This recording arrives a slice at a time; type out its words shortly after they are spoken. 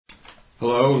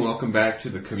Hello and welcome back to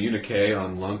the Communiqué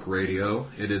on LUNk Radio.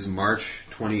 It is March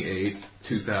 28th,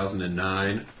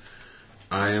 2009.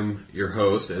 I am your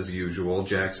host, as usual,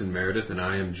 Jackson Meredith, and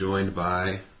I am joined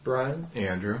by Brian,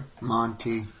 Andrew,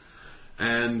 Monty.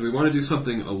 And we want to do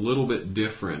something a little bit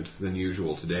different than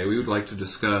usual today. We would like to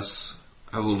have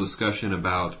a little discussion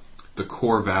about the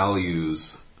core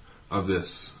values of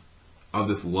this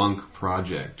LUNk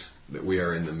project that we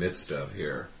are in the midst of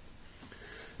here.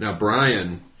 Now,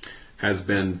 Brian has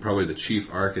been probably the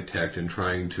chief architect in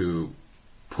trying to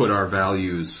put our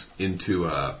values into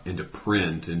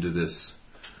print, into this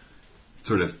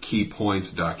sort of key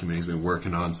points document he's been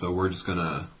working on. So we're just going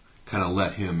to kind of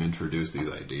let him introduce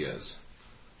these ideas.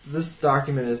 this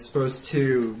document is supposed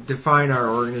to define our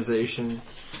organization,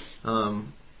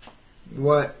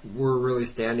 what we're really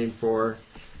standing for,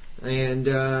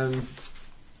 and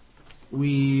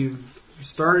we've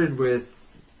started with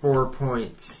 4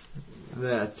 points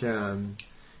that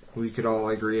we could all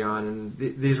agree on, and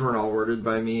these weren't all worded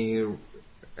by me.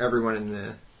 Everyone in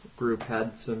the group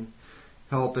had some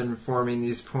help in forming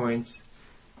these points,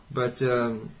 but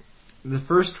the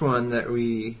first one that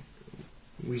we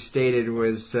stated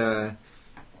was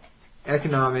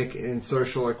economic and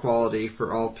social equality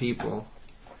for all people,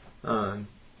 and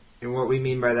what we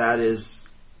mean by that is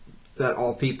that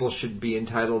all people should be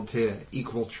entitled to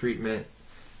equal treatment,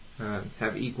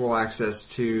 have equal access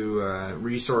to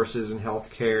resources and health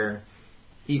care,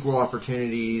 equal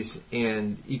opportunities,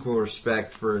 and equal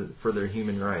respect for their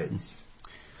human rights.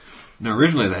 Now,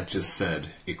 originally that just said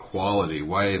equality.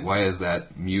 Why is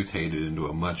that mutated into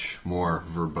a much more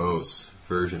verbose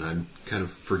version? I'm kind of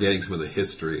forgetting some of the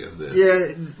history of this.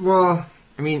 Yeah, well,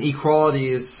 I mean, equality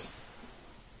is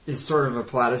sort of a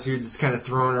platitude that's kind of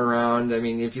thrown around. I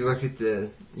mean, if you look at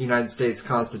the United States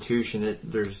Constitution,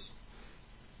 there's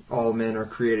all men are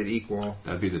created equal.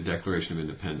 That'd be the Declaration of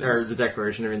Independence. Or the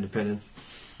Declaration of Independence.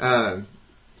 And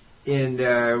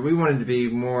we wanted to be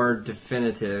more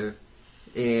definitive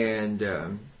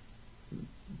and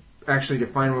actually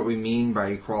define what we mean by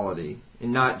equality,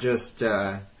 and not just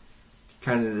kind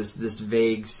of this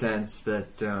vague sense that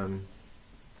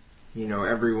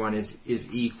everyone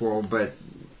is equal, but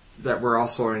that we're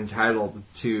also entitled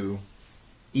to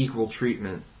equal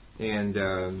treatment. And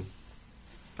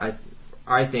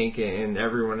I think, and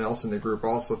everyone else in the group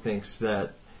also thinks,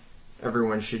 that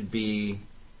everyone should be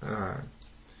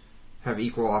have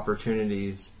equal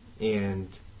opportunities, and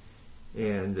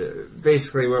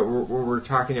basically what we're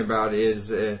talking about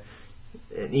is an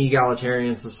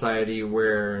egalitarian society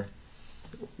where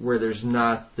there's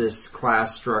not this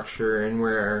class structure, and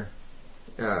where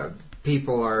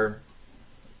people are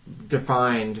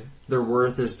defined, their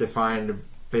worth is defined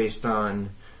based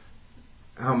on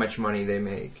how much money they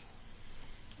make.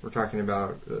 We're talking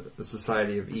about a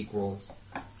society of equals.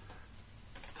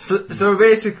 So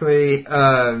basically,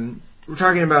 we're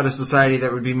talking about a society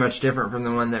that would be much different from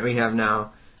the one that we have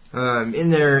now.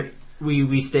 In there,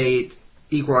 we state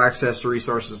equal access to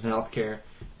resources and healthcare.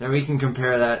 Now we can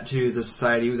compare that to the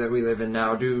society that we live in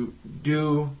now. Do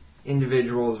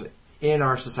individuals in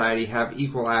our society have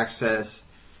equal access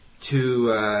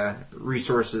to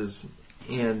resources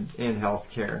and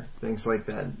healthcare, things like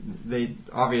that? The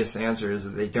obvious answer is that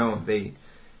they don't.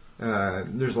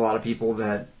 There's a lot of people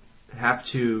that have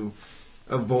to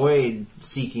avoid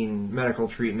seeking medical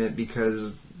treatment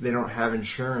because they don't have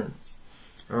insurance,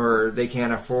 or they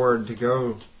can't afford to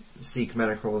go seek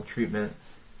medical treatment.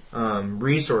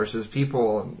 Resources,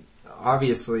 people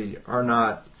obviously are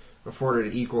not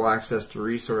afforded equal access to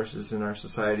resources in our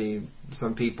society.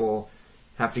 Some people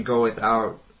have to go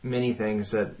without many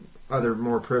things that other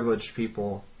more privileged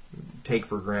people take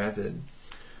for granted.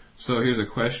 So here's a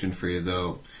question for you,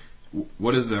 though.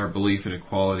 What does our belief in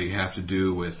equality have to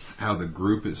do with how the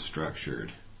group is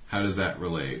structured? How does that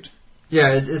relate?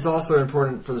 Yeah, it's also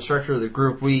important for the structure of the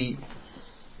group. We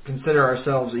consider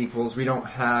ourselves equals. We don't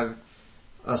have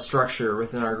a structure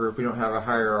within our group. We don't have a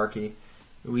hierarchy.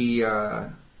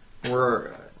 We're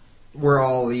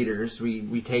all leaders.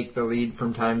 We take the lead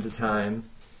from time to time,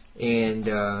 and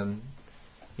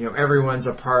everyone's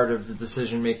a part of the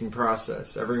decision-making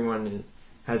process. Everyone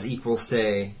has equal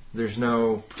say. There's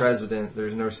no president.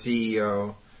 There's no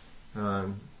CEO.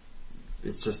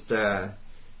 It's just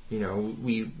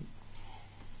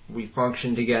we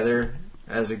function together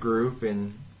as a group,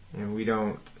 and we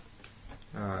don't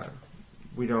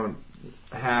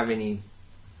have any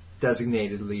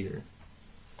designated leader.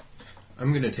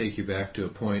 I'm going to take you back to a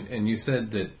point, and you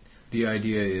said that the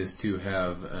idea is to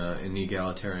have an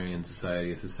egalitarian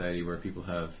society, a society where people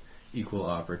have equal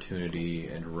opportunity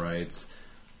and rights.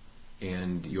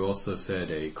 And you also said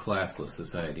a classless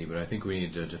society, but I think we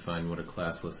need to define what a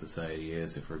classless society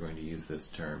is if we're going to use this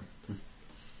term.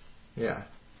 Yeah.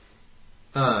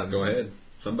 Go ahead,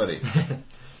 somebody.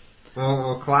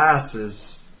 Well, class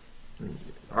is,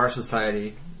 our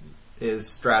society is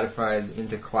stratified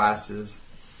into classes.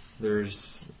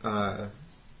 There's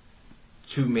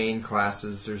two main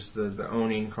classes. There's the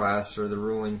owning class or the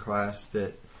ruling class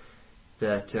that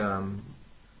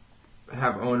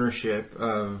have ownership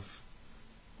of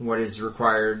what is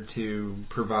required to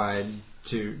provide,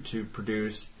 to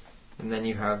produce. And then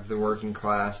you have the working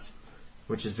class,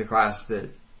 which is the class that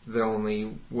the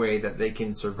only way that they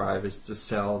can survive is to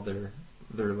sell their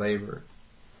labor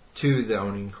to the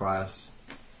owning class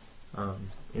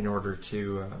in order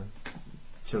to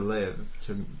live,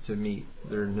 to meet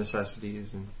their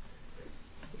necessities,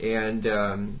 and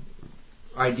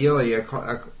ideally,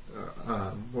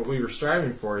 what we were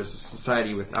striving for is a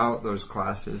society without those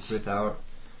classes, without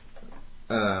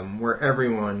where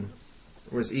everyone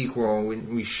was equal.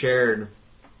 We shared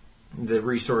the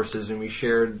resources, and we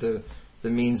shared the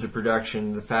means of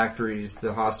production, the factories,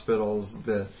 the hospitals,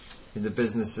 the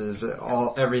businesses,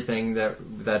 everything that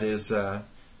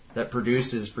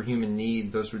produces for human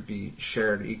need. Those would be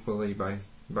shared equally by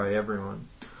everyone.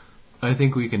 I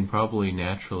think we can probably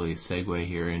naturally segue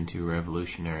here into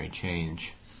revolutionary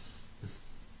change.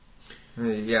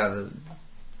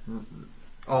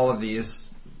 All of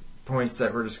these points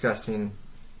that we're discussing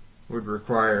would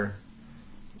require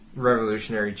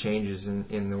revolutionary changes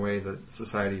in the way that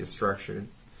society is structured.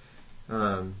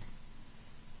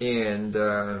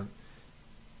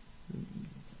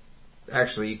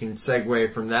 Actually, you can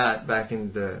segue from that back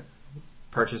into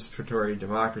participatory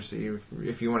democracy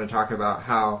if you want to talk about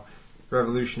how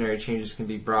revolutionary changes can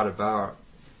be brought about.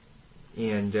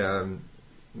 And the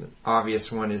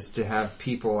obvious one is to have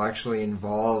people actually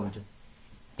involved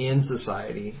in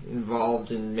society, involved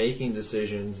in making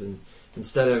decisions, and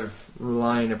instead of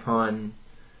relying upon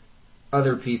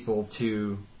other people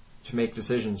to make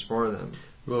decisions for them.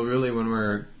 Well, really, when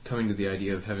we're coming to the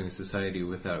idea of having a society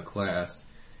without class,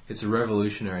 it's a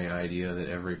revolutionary idea that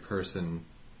every person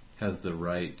has the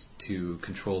right to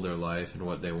control their life and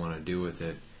what they want to do with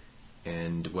it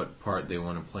and what part they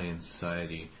want to play in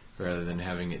society, rather than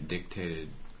having it dictated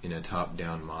in a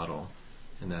top-down model.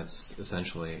 And that's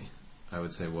essentially, I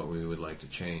would say, what we would like to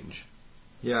change.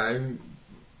 Yeah,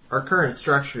 our current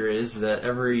structure is that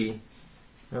every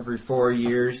 4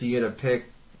 years you get to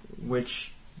pick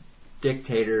which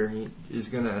dictator is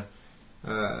going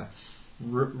to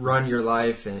run your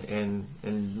life and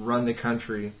run the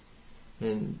country.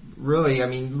 And really, I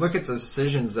mean, look at the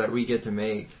decisions that we get to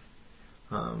make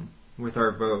with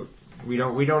our vote. We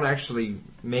don't actually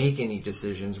make any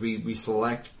decisions. We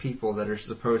select people that are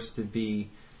supposed to be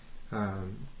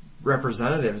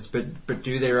representatives, but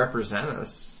do they represent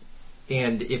us?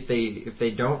 And if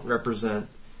they don't represent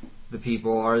the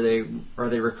people, are they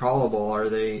recallable? Are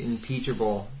they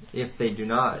impeachable if they do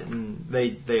not? And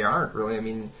they aren't really. I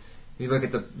mean, if you look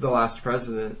at the last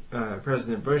president,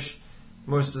 President Bush,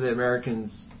 most of the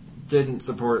Americans didn't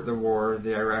support the war,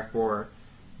 the Iraq War,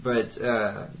 but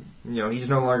he's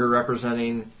no longer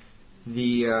representing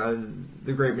the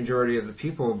great majority of the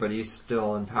people, but he's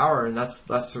still in power, and that's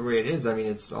the way it is. I mean,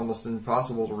 it's almost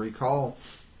impossible to recall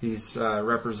these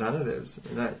representatives,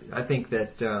 and I think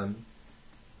that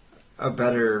a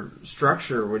better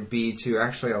structure would be to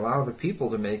actually allow the people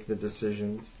to make the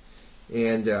decisions.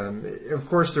 And of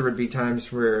course, there would be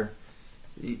times where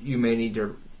you may need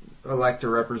to elect a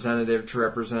representative to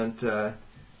represent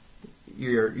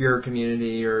your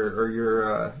community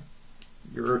or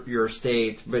your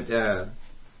state, but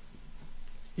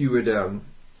you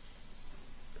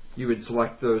would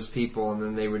select those people, and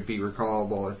then they would be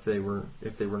recallable if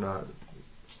they were not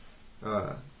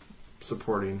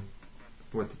supporting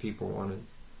what the people wanted.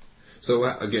 So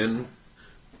again,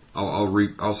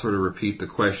 I'll sort of repeat the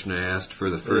question I asked for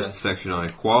the first section on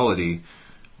equality.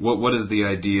 What is the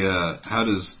idea? How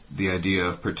does the idea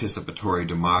of participatory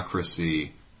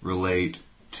democracy relate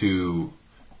to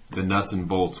the nuts and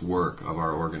bolts work of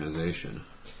our organization?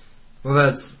 Well,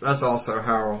 that's also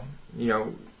how,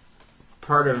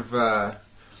 part of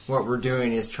what we're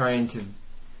doing is trying to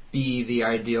be the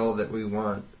ideal that we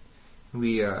want.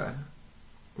 We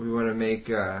want to make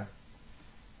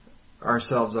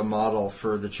ourselves a model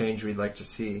for the change we'd like to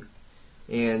see,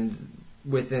 and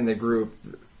within the group,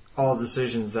 all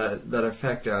decisions that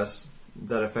affect us,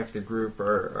 that affect the group,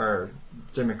 are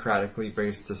democratically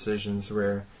based decisions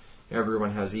where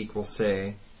everyone has equal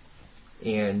say,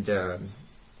 and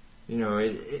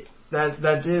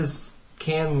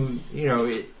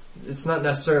it's not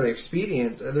necessarily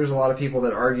expedient. There's a lot of people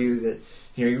that argue that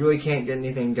you really can't get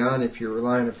anything done if you're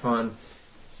relying upon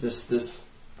this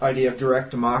idea of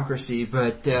direct democracy.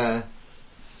 But those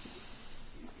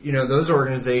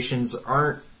organizations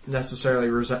aren't necessarily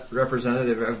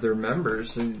representative of their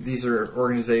members, and these are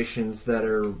organizations that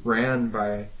are ran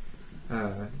by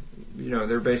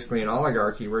they're basically an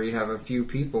oligarchy where you have a few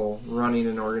people running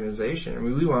an organization. I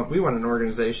mean, we want an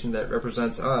organization that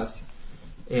represents us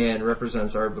and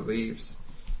represents our beliefs.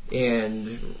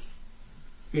 And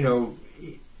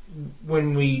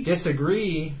when we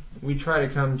disagree, we try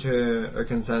to come to a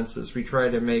consensus. We try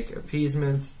to make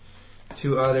appeasements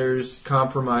to others,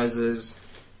 compromises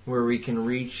where we can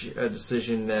reach a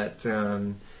decision that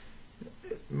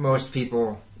most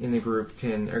people in the group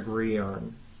can agree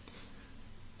on.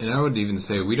 And I would even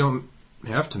say we don't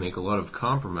have to make a lot of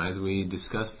compromise. We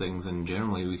discuss things, and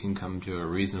generally we can come to a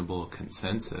reasonable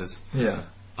consensus. Yeah.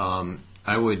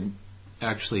 I would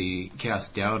actually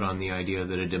cast doubt on the idea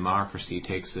that a democracy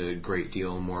takes a great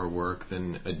deal more work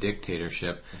than a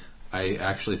dictatorship. I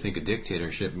actually think a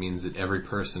dictatorship means that every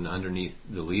person underneath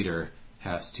the leader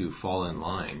has to fall in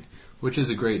line, which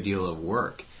is a great deal of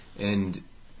work. And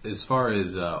as far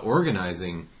as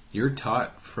organizing, you're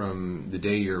taught from the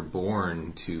day you're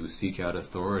born to seek out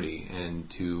authority and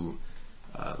to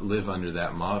live under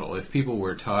that model. If people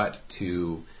were taught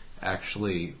to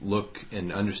actually look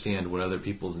and understand what other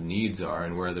people's needs are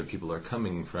and where other people are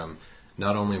coming from,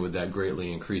 not only would that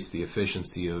greatly increase the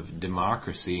efficiency of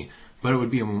democracy, but it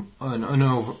would be an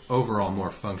overall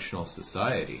more functional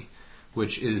society,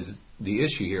 which is the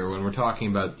issue here. When we're talking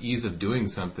about ease of doing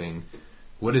something,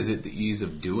 what is it the ease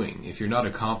of doing? If you're not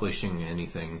accomplishing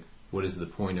anything, what is the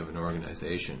point of an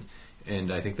organization?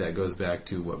 And I think that goes back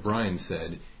to what Brian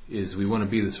said, is we want to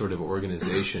be the sort of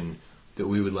organization that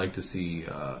we would like to see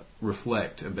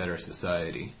reflect a better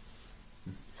society.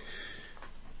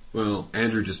 Well,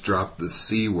 Andrew just dropped the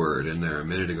C word in there a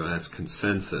minute ago, and that's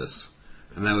consensus.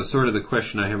 And that was sort of the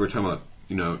question I had. We're talking about,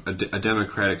 a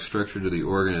democratic structure to the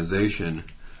organization.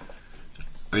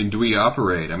 I mean, do we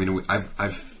operate? I mean,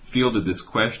 I've fielded this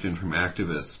question from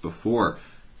activists before.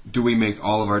 Do we make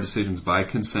all of our decisions by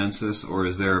consensus, or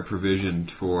is there a provision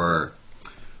for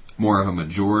more of a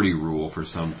majority rule for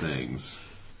some things?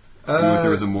 If there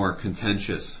was a more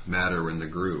contentious matter in the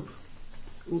group.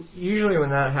 Usually when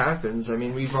that happens, I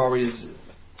mean, we've always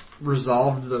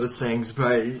resolved those things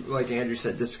by, like Andrew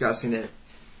said, discussing it.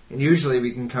 And usually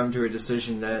we can come to a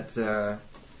decision that,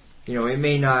 it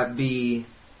may not be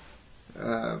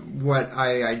what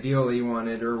I ideally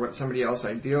wanted or what somebody else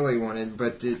ideally wanted,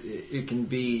 but it can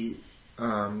be,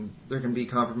 there can be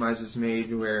compromises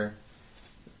made where,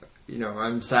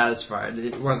 I'm satisfied.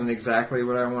 It wasn't exactly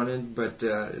what I wanted, but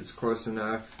it's close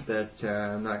enough that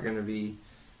I'm not going to be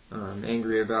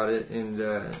angry about it. And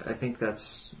I think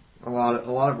that's a lot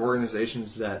of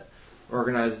organizations that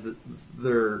organize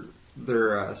their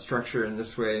structure in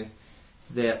this way.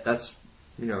 That's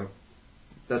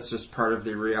just part of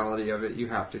the reality of it. You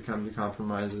have to come to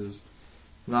compromises.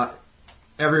 Not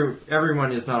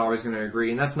everyone is not always going to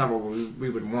agree, and that's not what we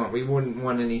would want. We wouldn't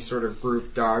want any sort of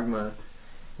group dogma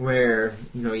where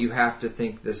you have to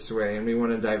think this way, and we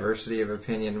want a diversity of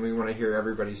opinion, and we want to hear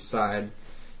everybody's side,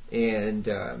 and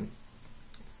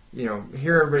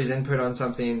hear everybody's input on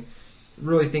something,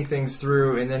 really think things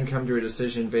through, and then come to a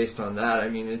decision based on that. I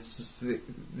mean, it's just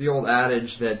the old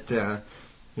adage that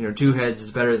two heads is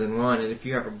better than one, and if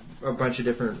you have a bunch of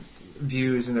different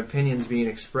views and opinions being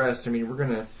expressed, I mean, we're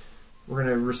gonna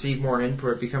receive more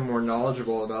input, become more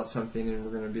knowledgeable about something, and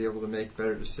we're gonna be able to make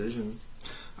better decisions.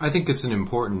 I think it's an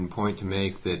important point to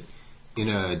make that in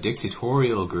a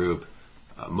dictatorial group,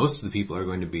 most of the people are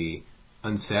going to be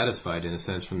unsatisfied in a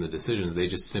sense from the decisions. They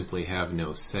just simply have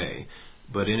no say.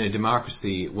 But in a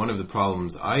democracy, one of the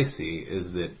problems I see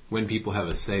is that when people have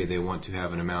a say, they want to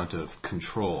have an amount of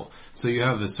control. So you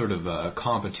have this sort of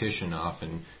competition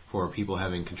often for people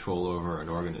having control over an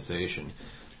organization.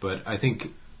 But I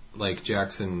think, like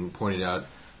Jackson pointed out,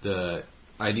 the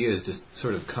idea is to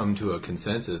sort of come to a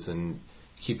consensus and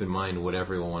keep in mind what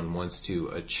everyone wants to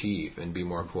achieve and be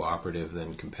more cooperative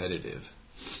than competitive.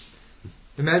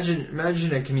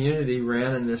 Imagine a community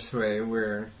ran in this way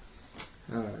where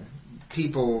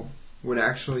people would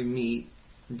actually meet,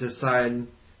 decide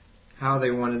how they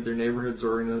wanted their neighborhoods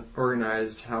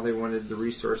organized, how they wanted the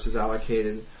resources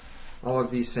allocated, all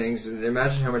of these things. And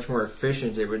imagine how much more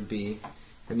efficient it would be.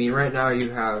 I mean, right now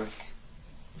you have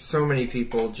so many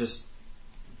people just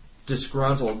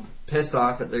disgruntled, pissed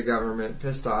off at their government,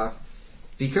 pissed off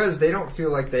because they don't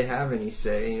feel like they have any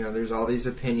say. There's all these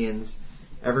opinions.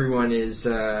 Everyone is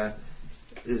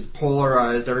is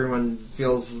polarized. Everyone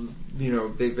feels,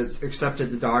 they've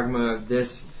accepted the dogma of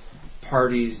this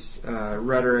party's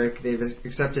rhetoric. They've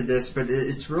accepted this, but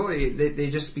it's really they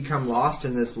just become lost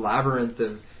in this labyrinth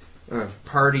of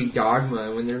party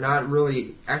dogma when they're not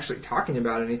really actually talking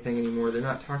about anything anymore. They're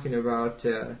not talking about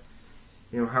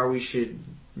how we should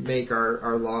make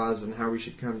our laws and how we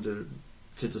should come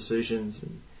to decisions,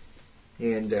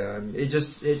 and it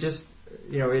just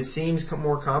it seems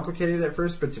more complicated at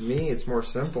first, but to me it's more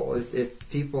simple. If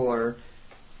people are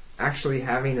actually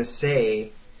having a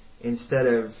say instead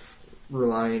of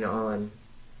relying on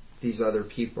these other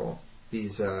people,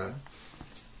 these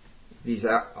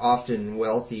often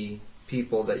wealthy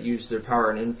people that use their power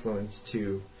and influence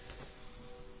to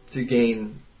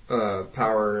gain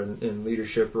power and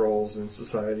leadership roles in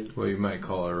society. Well, you might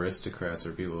call aristocrats,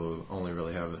 or people who only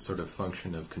really have a sort of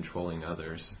function of controlling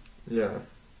others. Yeah.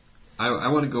 I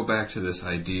want to go back to this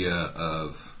idea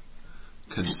of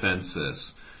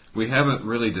consensus. We haven't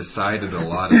really decided a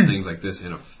lot of things like this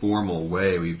in a formal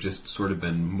way. We've just sort of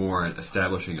been more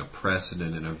establishing a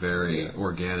precedent in a very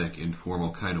organic, informal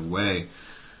kind of way.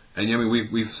 And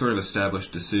we've sort of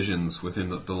established decisions within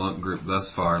the LUNk group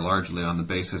thus far, largely on the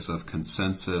basis of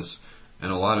consensus,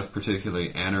 and a lot of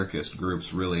particularly anarchist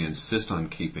groups really insist on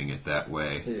keeping it that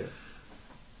way. Yeah.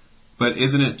 But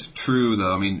isn't it true,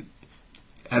 though?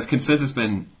 Has consensus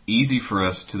been easy for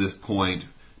us to this point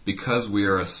because we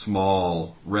are a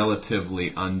small,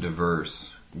 relatively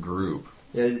undiverse group?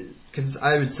 Yeah,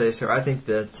 I would say so. I think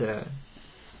that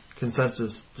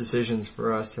consensus decisions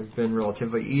for us have been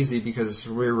relatively easy because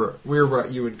we're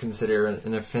what you would consider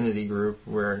an affinity group,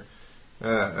 where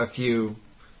a few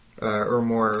or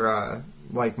more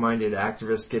like-minded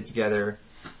activists get together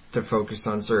to focus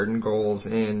on certain goals,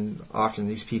 and often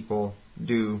these people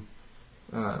do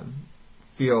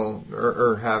feel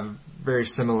or have very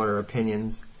similar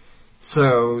opinions.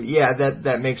 So yeah,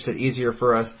 that makes it easier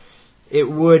for us. It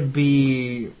would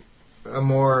be a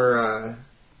more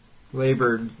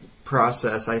labored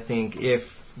process, I think,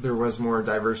 if there was more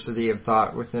diversity of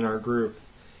thought within our group,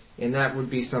 and that would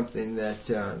be something that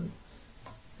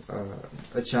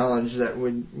a challenge that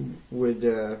would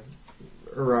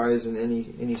arise in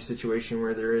any situation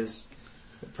where there is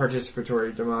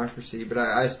participatory democracy. But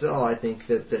I think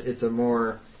that it's a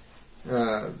more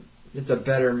it's a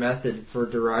better method for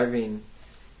deriving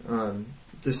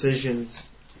decisions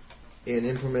and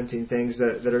implementing things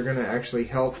that are going to actually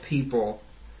help people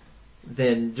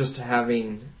than just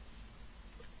having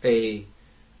a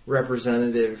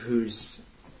representative who's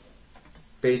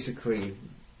basically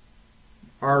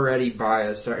already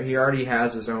biased. He already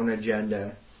has his own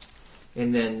agenda,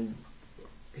 and then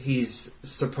he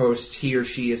or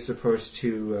she is supposed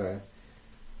to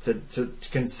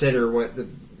consider what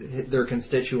their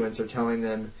constituents are telling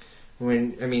them.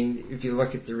 If you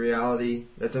look at the reality,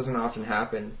 that doesn't often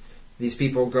happen. These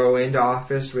people go into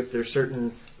office with their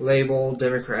certain label,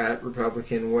 Democrat,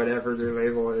 Republican, whatever their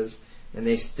label is, and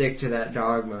they stick to that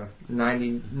dogma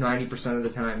 90% of the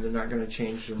time. They're not going to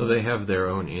change them. Well, they have their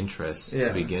own interests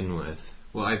to begin with.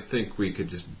 Well, I think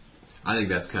I think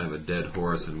that's kind of a dead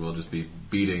horse, and we'll just be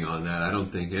beating on that. I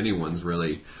don't think anyone's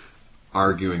really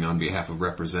arguing on behalf of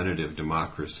representative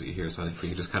democracy here, so I think we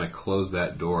can just kind of close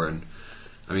that door and,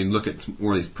 look at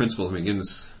more of these principles.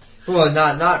 Well,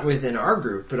 not within our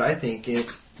group, but I think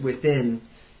within,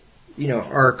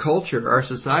 our culture, our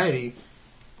society,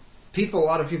 a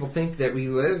lot of people think that we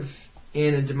live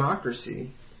in a democracy,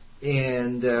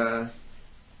 and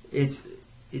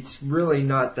it's really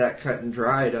not that cut and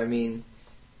dried.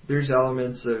 There's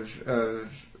elements of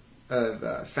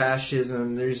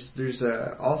fascism. There's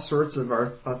all sorts of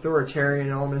authoritarian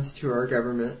elements to our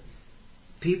government.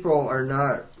 People are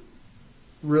not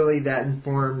really that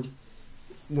informed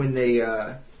when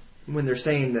they're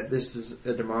saying that this is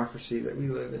a democracy that we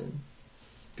live in,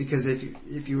 because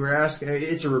if you were asking,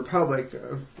 it's a republic.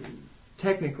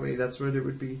 Technically, that's what it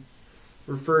would be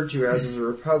referred to as a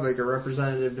republic, a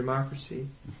representative democracy.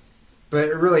 But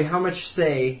really, how much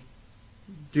say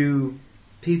do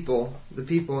the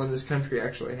people in this country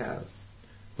actually have?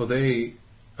 Well,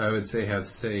 I would say, have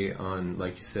say on,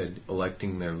 like you said,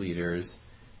 electing their leaders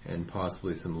and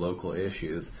possibly some local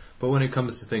issues. But when it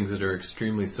comes to things that are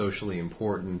extremely socially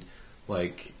important,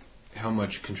 like how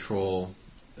much control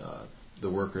the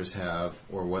workers have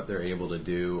or what they're able to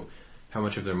do, how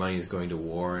much of their money is going to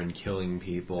war and killing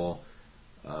people,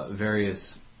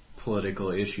 various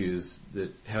political issues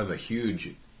that have a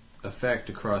huge effect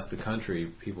across the country,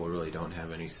 people really don't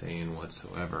have any say in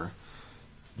whatsoever.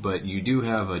 But you do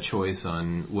have a choice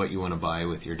on what you want to buy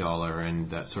with your dollar, and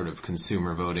that sort of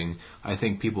consumer voting. I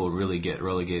think people really get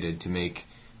relegated to make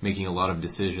making a lot of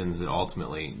decisions that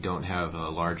ultimately don't have a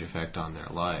large effect on their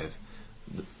life.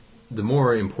 The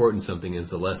more important something is,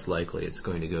 the less likely it's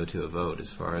going to go to a vote,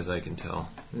 as far as I can tell.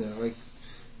 Yeah,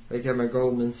 like Emma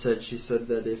Goldman said, she said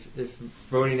that if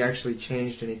voting actually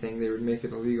changed anything, they would make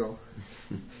it illegal.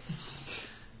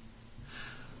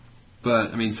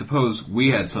 But, I mean, suppose we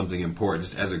had something important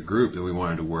just as a group that we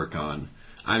wanted to work on.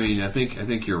 I mean, I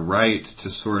think you're right to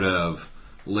sort of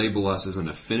label us as an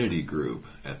affinity group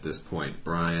at this point,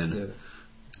 Brian. Yeah.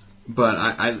 But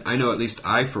I know at least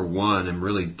I, for one, am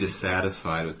really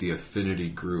dissatisfied with the affinity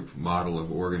group model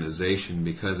of organization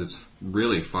because it's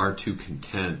really far too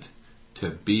content to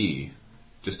be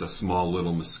just a small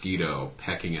little mosquito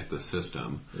pecking at the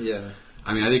system. Yeah.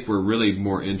 I mean, I think we're really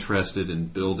more interested in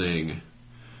building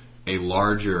a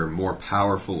larger, more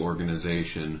powerful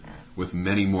organization with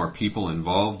many more people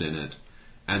involved in it,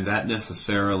 and that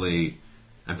necessarily,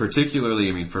 and particularly,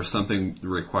 I mean, for something that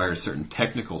requires certain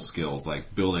technical skills,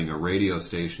 like building a radio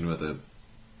station with a,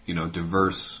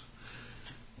 diverse,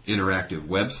 interactive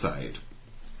website,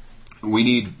 we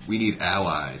need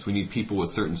allies. We need people with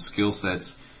certain skill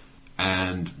sets,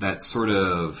 and that sort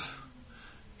of,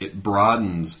 it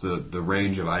broadens the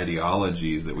range of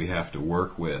ideologies that we have to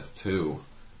work with too.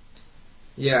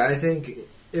 Yeah, I think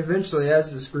eventually,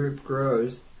 as this group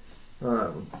grows,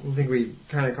 I think we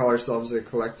kind of call ourselves a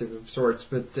collective of sorts,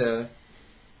 but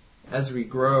as we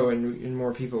grow and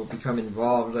more people become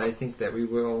involved, I think that we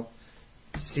will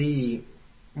see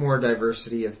more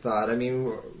diversity of thought. I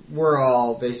mean, we're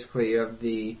all basically of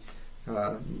the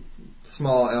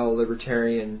small L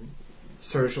libertarian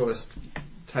socialist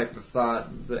type of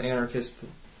thought, the anarchist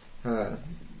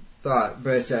thought,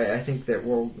 but I think that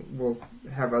we'll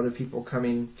have other people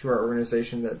coming to our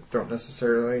organization that don't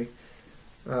necessarily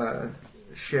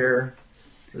share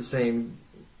the same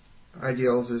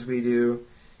ideals as we do,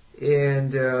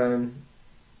 and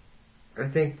I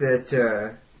think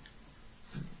that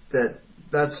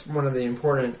that's one of the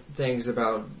important things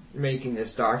about making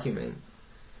this document,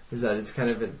 is that it's kind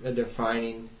of a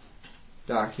defining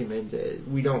document.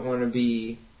 We don't want to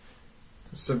be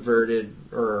subverted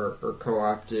or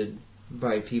co-opted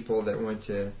by people that want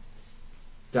to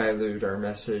dilute our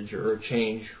message or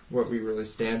change what we really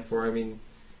stand for. I mean,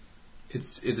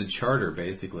 it's a charter,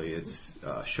 basically. It's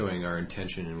showing our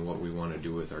intention and what we want to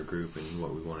do with our group and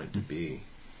what we want it to be.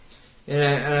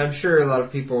 And I'm sure a lot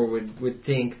of people would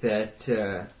think that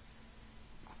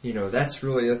that's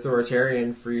really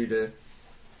authoritarian for you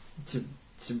to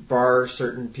bar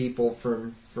certain people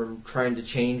from trying to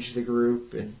change the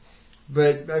group.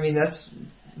 But I mean, this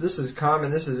is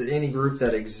common. This is any group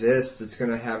that exists. It's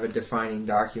going to have a defining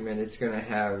document. It's going to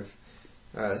have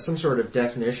some sort of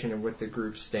definition of what the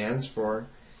group stands for,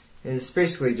 and it's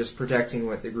basically just protecting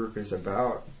what the group is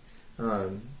about.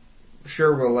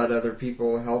 Sure, we'll let other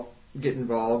people help get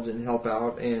involved and help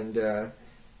out and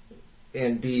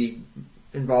be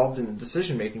involved in the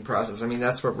decision-making process. I mean,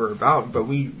 that's what we're about. But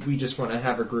we just want to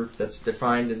have a group that's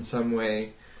defined in some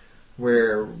way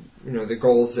where the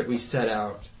goals that we set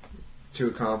out to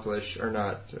accomplish are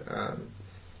not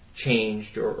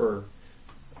changed or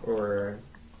our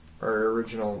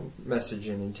original message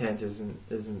and intent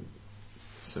isn't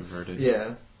subverted.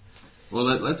 Yeah. Well,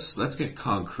 let's get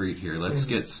concrete here. Let's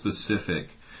get specific.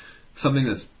 Something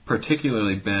that's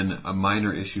particularly been a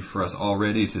minor issue for us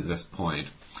already to this point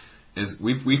is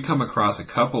we've come across a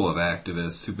couple of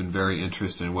activists who've been very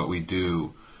interested in what we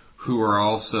do, who are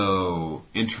also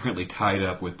intricately tied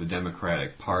up with the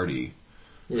Democratic Party,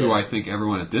 who I think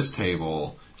everyone at this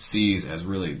table sees as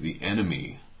really the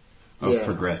enemy of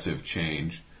progressive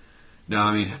change. Now,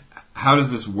 I mean, how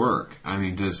does this work? I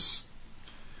mean, does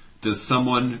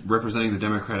someone representing the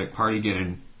Democratic Party get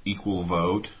an equal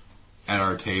vote at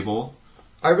our table?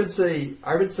 I would say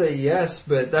yes,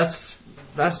 but that's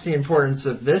the importance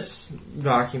of this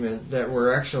document that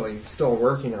we're actually still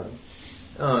working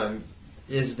on.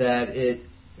 Is that it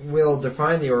will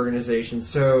define the organization,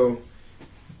 so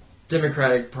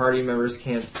Democratic Party members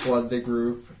can't flood the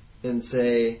group and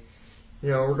say,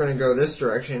 we're going to go this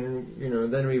direction.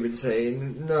 Then we would say,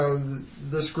 no,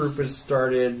 this group was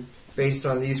started based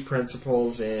on these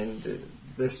principles, and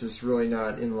this is really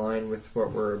not in line with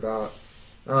what we're about.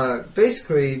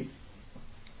 Basically,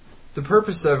 the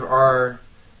purpose of our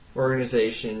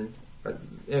organization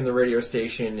and the radio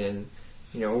station, and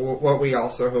what we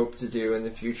also hope to do in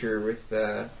the future with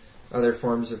other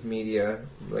forms of media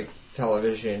like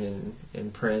television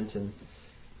and print and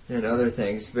other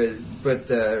things, but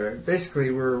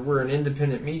basically we're an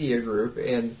independent media group,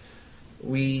 and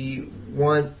we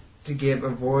want to give a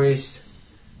voice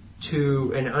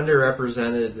to an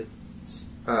underrepresented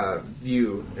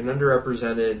view, an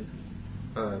underrepresented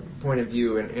point of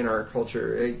view in our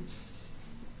culture.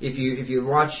 If you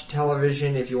watch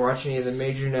television, if you watch any of the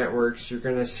major networks, you're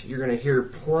gonna hear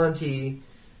plenty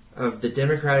of the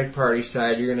Democratic Party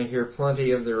side. You're gonna hear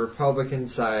plenty of the Republican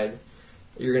side.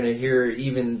 You're gonna hear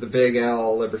even the big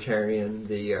L libertarian,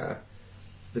 the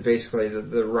basically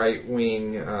the right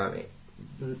wing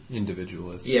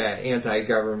individualists. Yeah,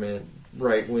 anti-government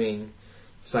right wing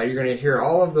side. You're going to hear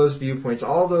all of those viewpoints.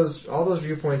 All those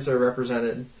viewpoints are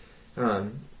represented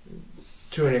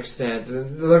to an extent.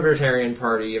 The Libertarian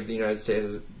Party of the United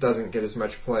States doesn't get as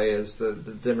much play as the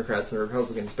Democrats and the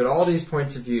Republicans, but all these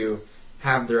points of view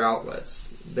have their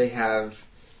outlets. They have,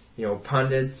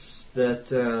 pundits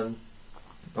that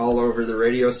all over the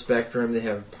radio spectrum. They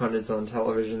have pundits on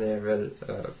television. They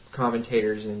have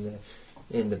commentators in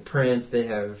the print. They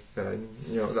have,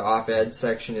 the op-ed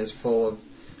section is full of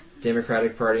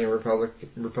Democratic Party and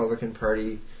Republican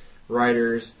Party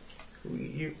writers.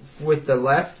 With the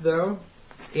left, though,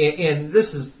 and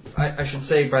this is, I should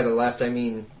say by the left, I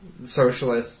mean the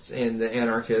socialists and the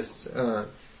anarchists,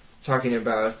 talking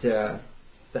about the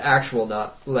actual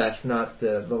left, not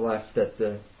the left that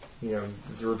the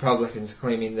Republicans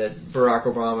claiming that Barack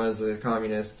Obama is a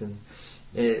communist and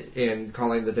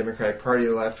calling the Democratic Party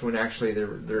the left when actually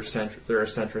they're a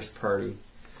centrist party.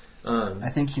 I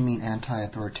think you mean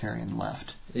anti-authoritarian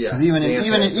left. Yeah, because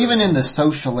even in the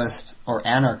socialist or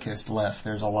anarchist left,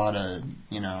 there's a lot of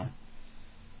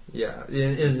Yeah,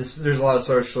 there's a lot of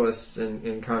socialists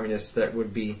and communists that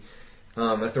would be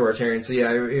authoritarian. So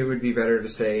yeah, it would be better to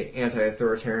say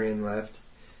anti-authoritarian left.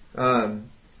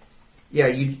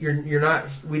 You're not.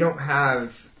 We don't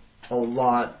have a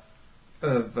lot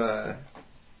of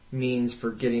means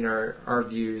for getting our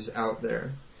views out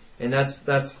there, and that's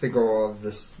the goal of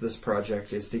this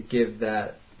project, is to give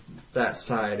that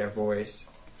side a voice.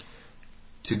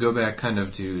 To go back kind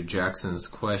of to Jackson's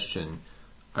question,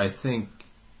 I think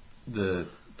the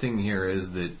thing here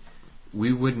is that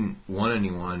we wouldn't want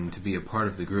anyone to be a part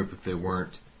of the group if they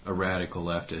weren't a radical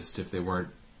leftist, if they weren't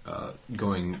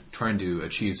trying to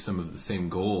achieve some of the same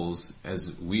goals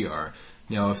as we are.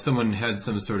 Now, if someone had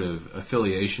some sort of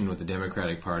affiliation with the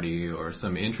Democratic Party or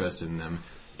some interest in them,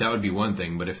 that would be one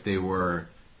thing. But if they were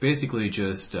basically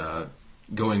just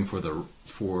going for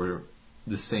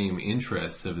the same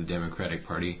interests of the Democratic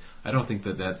Party, I don't think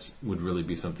that would really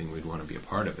be something we'd want to be a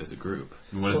part of as a group.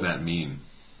 And what does that mean?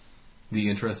 The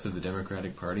interests of the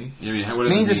Democratic Party? I mean, what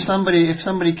does means it mean? if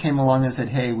somebody came along and said,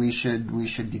 "Hey, we should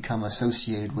become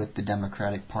associated with the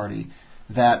Democratic Party,"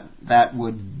 that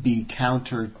would be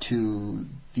counter to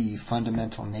the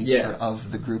fundamental nature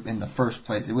of the group in the first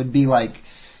place. It would be like,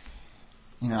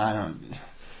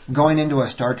 going into a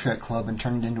Star Trek club and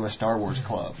turning it into a Star Wars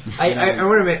club. I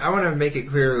want to make it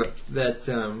clear that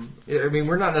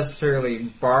we're not necessarily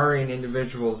barring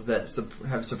individuals that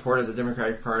have supported the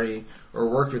Democratic Party or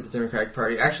worked with the Democratic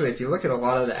Party. Actually, if you look at a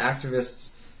lot of the activists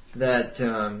that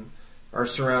are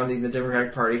surrounding the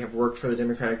Democratic Party, have worked for the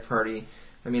Democratic Party,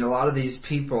 a lot of these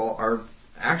people are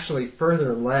actually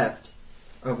further left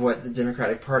of what the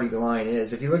Democratic Party line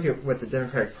is. If you look at what the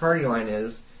Democratic Party line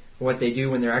is, what they do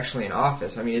when they're actually in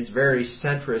office, it's very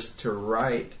centrist to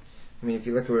right. If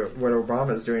you look at what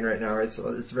Obama is doing right now, it's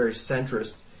very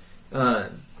centrist.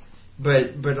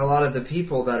 But a lot of the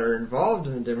people that are involved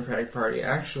in the Democratic Party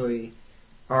actually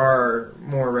are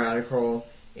more radical,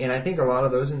 and I think a lot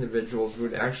of those individuals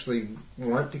would actually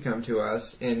want to come to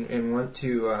us and want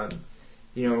to,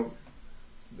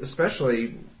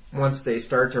 especially once they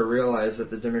start to realize that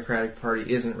the Democratic Party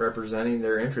isn't representing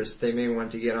their interests, they may want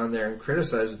to get on there and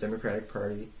criticize the Democratic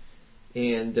Party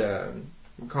and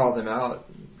call them out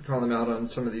on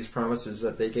some of these promises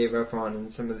that they gave up on,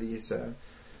 and some of these,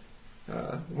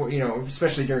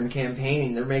 especially during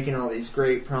campaigning, they're making all these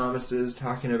great promises,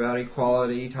 talking about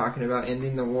equality, talking about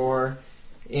ending the war.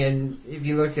 And if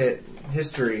you look at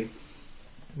history,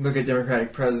 look at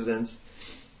Democratic presidents,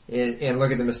 and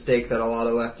look at the mistake that a lot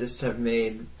of leftists have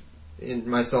made, and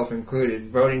myself included,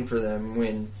 voting for them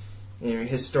when,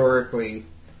 historically,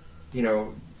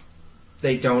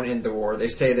 they don't end the war. They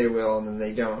say they will, and then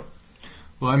they don't.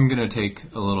 Well, I'm going to take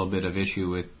a little bit of issue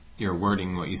with your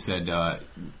wording, what you said,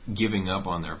 giving up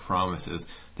on their promises.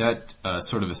 That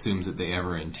sort of assumes that they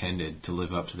ever intended to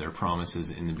live up to their promises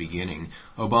in the beginning.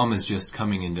 Obama's just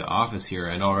coming into office here,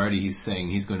 and already he's saying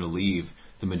he's going to leave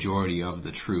the majority of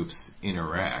the troops in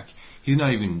Iraq. He's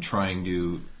not even trying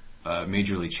to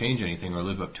majorly change anything or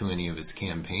live up to any of his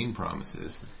campaign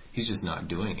promises. He's just not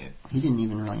doing it. He didn't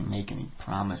even really make any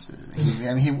promises.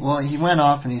 He went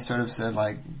off and he sort of said,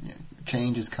 like,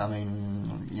 change is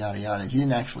coming, yada yada. He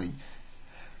didn't actually.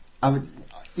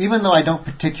 Even though I don't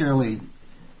particularly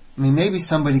I mean, maybe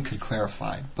somebody could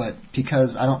clarify, but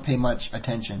because I don't pay much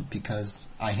attention because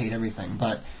I hate everything,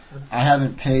 but I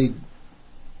haven't paid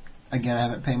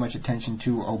much attention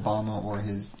to Obama or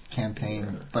his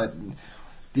campaign, but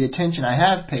the attention I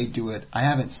have paid to it, I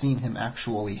haven't seen him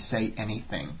actually say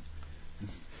anything.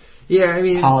 Yeah, I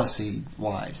mean,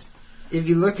 policy-wise. If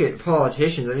you look at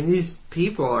politicians, I mean, these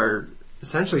people are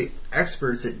essentially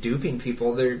experts at duping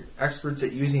people. They're experts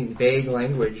at using vague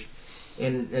language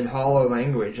and hollow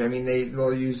language. I mean,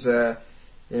 they'll use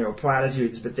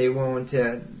platitudes, but they won't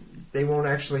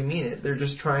actually mean it. They're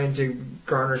just trying to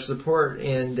garner support,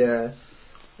 and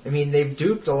I mean, they've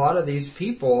duped a lot of these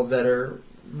people that are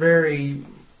very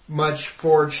much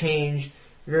for change,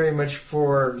 very much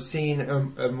for seeing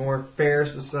a more fair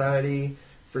society,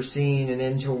 for seeing an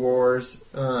end to wars,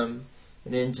 an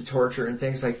end to torture and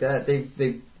things like that.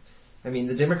 I mean,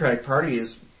 the Democratic Party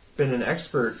has been an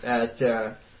expert at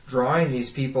drawing these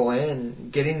people in,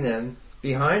 getting them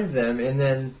behind them, and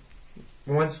then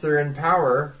once they're in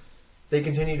power, they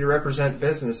continue to represent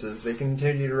businesses, they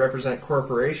continue to represent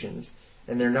corporations,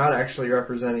 and they're not actually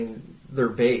representing their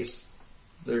base,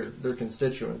 their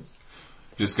constituents.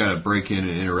 Just got to break in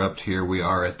and interrupt here. We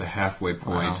are at the halfway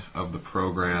point of the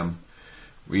program.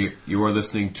 You are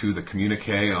listening to the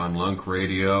Communiqué on LUNk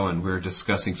Radio, and we're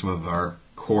discussing some of our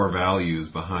core values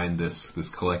behind this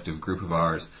collective group of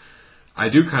ours. I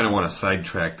do kind of want to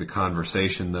sidetrack the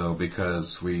conversation, though,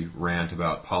 because we rant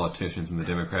about politicians in the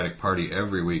Democratic Party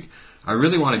every week. I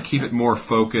really want to keep it more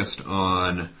focused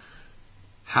on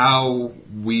how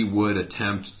we would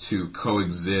attempt to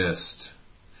coexist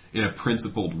in a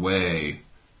principled way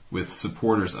with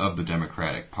supporters of the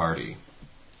Democratic Party.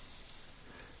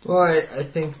 Well, I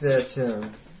think that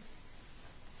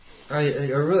I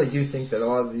really do think that a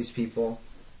lot of these people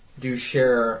do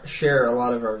share a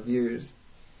lot of our views,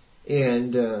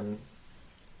 and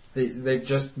they've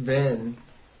just been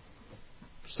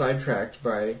sidetracked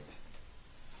by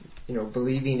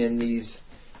believing in these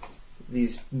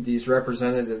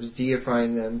representatives,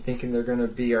 deifying them, thinking they're going to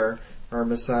be our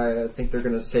Messiah, think they're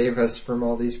going to save us from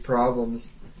all these problems,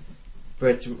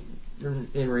 but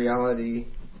in reality,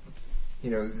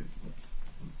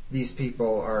 these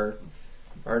people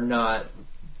are not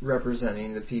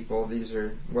representing the people. These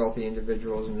are wealthy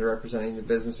individuals, and they're representing the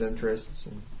business interests.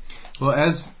 Well,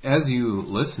 as you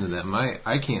listen to them,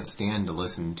 I can't stand to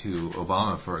listen to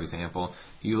Obama, for example.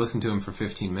 You listen to him for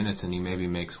 15 minutes, and he maybe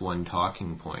makes one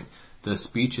talking point. The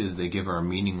speeches they give are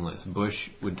meaningless.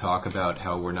 Bush would talk about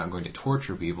how we're not going to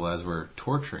torture people as we're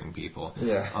torturing people.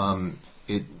 Yeah.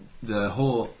 The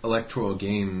whole electoral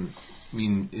game,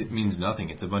 it means nothing.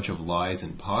 It's a bunch of lies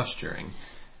and posturing.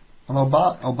 Well,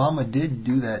 Obama did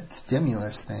do that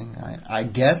stimulus thing. I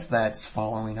guess that's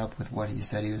following up with what he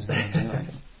said he was going to do.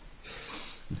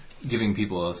 Giving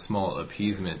people a small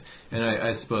appeasement. And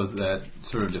I suppose that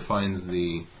sort of defines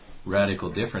the radical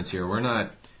difference here. We're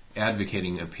not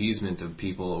advocating appeasement of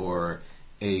people or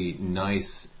a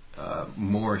nice,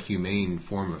 more humane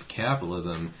form of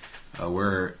capitalism.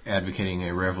 We're advocating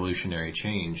a revolutionary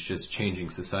change, just changing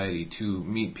society to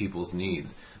meet people's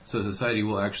needs. So society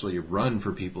will actually run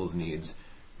for people's needs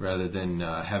rather than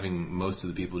having most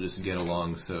of the people just get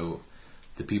along so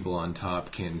the people on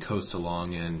top can coast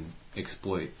along and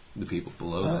exploit the people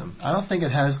below them. I don't think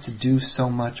it has to do so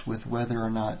much with whether or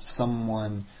not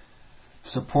someone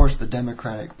supports the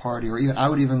Democratic Party, or even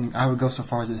I would go so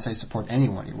far as to say support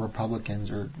anyone,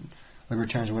 Republicans or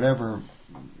Libertarians or whatever,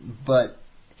 but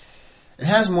it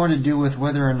has more to do with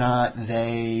whether or not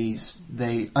they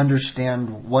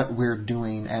understand what we're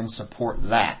doing and support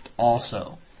that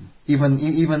also.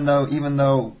 Even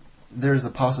though there's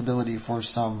a possibility for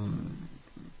some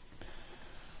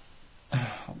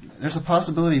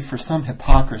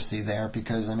hypocrisy there,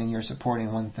 because you're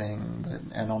supporting one thing,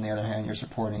 and on the other hand you're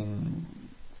supporting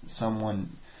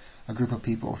a group of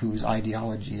people whose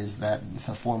ideology is that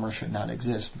the former should not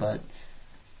exist. But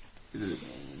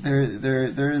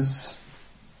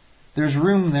there's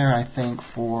room there, I think,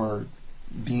 for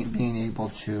being able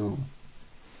to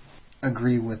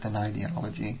agree with an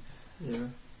ideology. Yeah.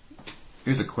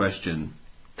 Here's a question: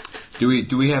 Do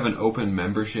we have an open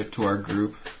membership to our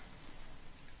group?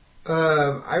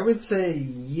 I would say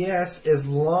yes, as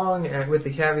long as, with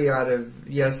the caveat of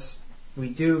yes, we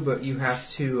do, but you have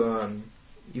to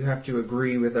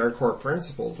agree with our core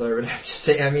principles. I would have to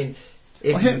say.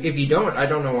 If you don't, I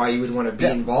don't know why you would want to be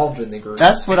involved in the group.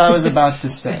 That's what I was about to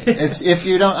say. If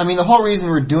you don't, the whole reason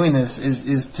we're doing this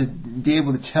is to be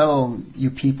able to tell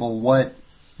you people what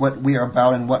we are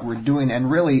about and what we're doing. And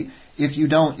really, if you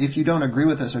don't agree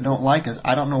with us or don't like us,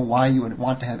 I don't know why you would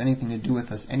want to have anything to do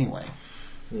with us anyway.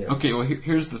 Yeah. Okay, well,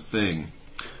 here's the thing.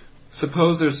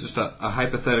 suppose there's just a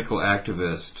hypothetical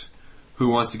activist who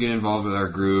wants to get involved with our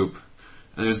group,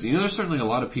 and there's certainly a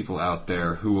lot of people out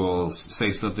there who will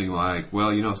say something like,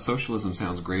 well, socialism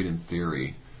sounds great in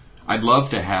theory. I'd love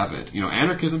to have it.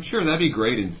 Anarchism, sure, that'd be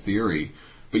great in theory,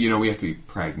 but we have to be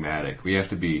pragmatic. We have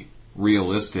to be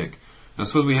realistic. Now,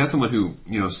 suppose we have someone who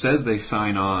says they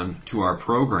sign on to our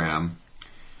program,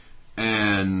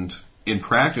 and in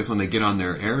practice, when they get on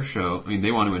their air show,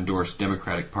 they want to endorse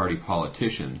Democratic Party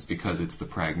politicians because it's the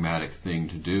pragmatic thing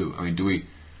to do.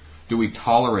 Do we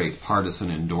tolerate partisan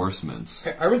endorsements?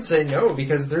 I would say no,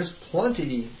 because there's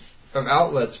plenty of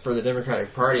outlets for the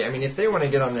Democratic Party. If they want to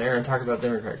get on the air and talk about the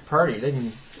Democratic Party,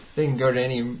 they can go to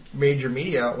any major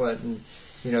media outlet and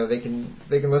they can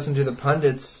listen to the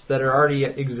pundits that are already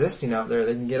existing out there.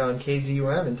 They can get on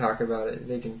KZUM and talk about it.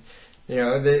 They can,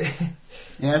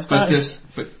 Yes,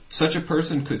 but such a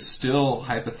person could still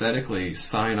hypothetically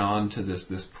sign on to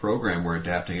this program we're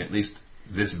adapting, at least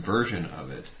this version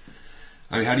of it.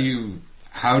 How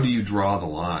do you draw the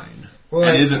line? Well,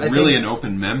 and is it really an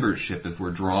open membership if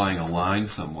we're drawing a line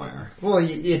somewhere? Well,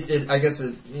 I guess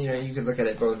you could look at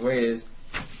it both ways.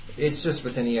 It's just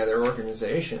with any other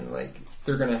organization. Like,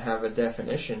 they're going to have a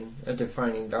definition, a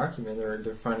defining document, or a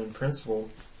defining principle.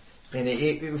 And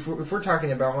if we're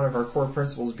talking about one of our core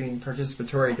principles being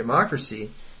participatory democracy,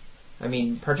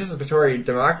 participatory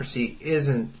democracy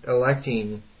isn't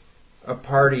electing a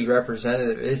party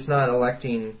representative. It's not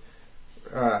electing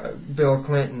Bill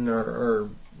Clinton or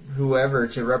whoever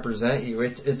to represent you.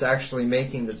 It's actually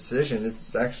making the decision.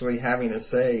 It's actually having a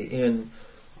say in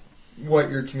what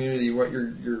your community, what your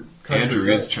country Andrew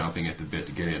does. is chomping at the bit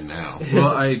to get in now.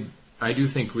 Well, I do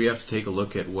think we have to take a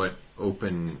look at what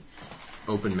open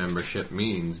membership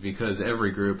means, because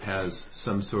every group has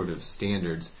some sort of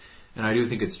standards, and I do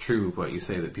think it's true what you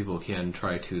say, that people can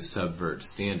try to subvert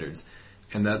standards,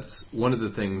 and that's one of the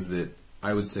things that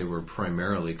I would say we're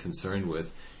primarily concerned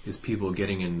with, is people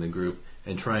getting in the group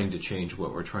and trying to change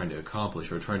what we're trying to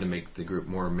accomplish, or trying to make the group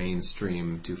more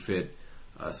mainstream to fit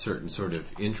a certain sort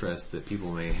of interest that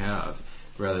people may have,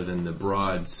 rather than the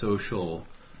broad social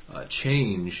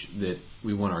change that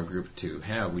we want our group to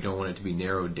have. We don't want it to be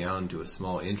narrowed down to a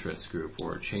small interest group,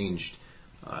 or changed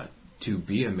to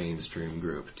be a mainstream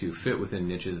group, to fit within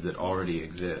niches that already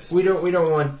exist. We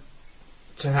don't want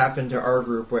to happen to our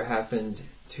group what happened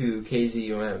to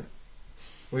KZUM.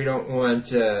 We don't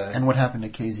want... and what happened to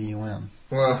KZUM?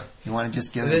 Well... You want to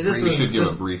just give We should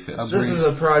give a brief history. This is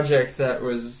a project that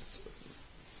was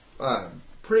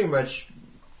pretty much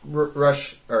Ron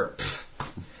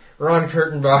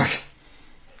Kurtenbach.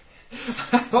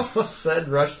 I almost said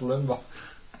Rush Limbaugh.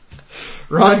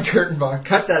 Ron Kurtenbach.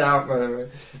 Cut that out, by the way.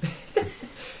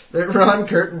 That Ron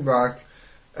Kurtenbach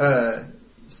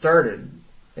started.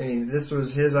 This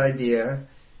was his idea,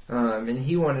 and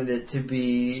he wanted it to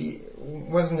be...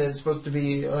 Wasn't it supposed to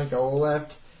be like a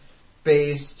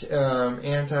left-based,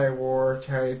 anti-war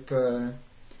type...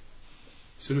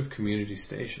 sort of community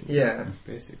station. Yeah.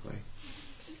 Basically.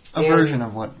 A version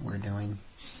of what we're doing.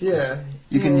 Yeah.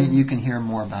 You can hear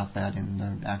more about that in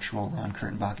the actual Ron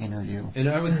Kurtenbach interview. And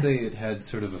I would say it had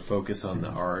sort of a focus on the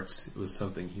arts. It was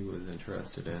something he was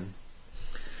interested in.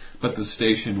 But the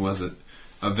station was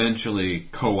eventually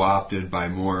co-opted by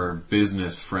more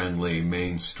business-friendly,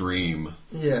 mainstream,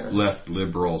 left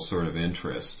liberal sort of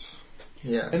interests.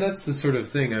 Yeah. And that's the sort of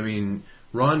thing.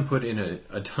 Ron put in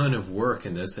a ton of work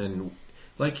in this, and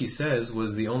like he says,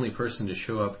 was the only person to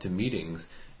show up to meetings,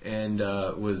 and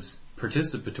was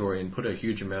participatory and put a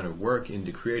huge amount of work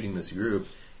into creating this group.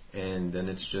 And then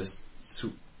it's just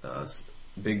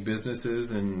big businesses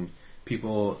and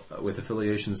people with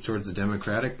affiliations towards the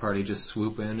Democratic Party just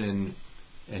swoop in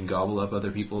and gobble up other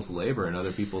people's labor and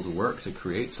other people's work to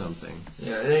create something.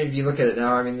 Yeah, and if you look at it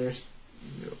now, there's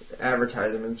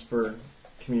advertisements for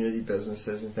community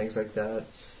businesses and things like that.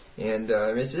 And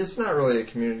it's not really a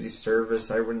community service,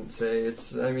 I wouldn't say.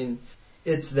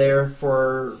 It's there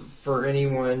for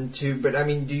anyone to... But,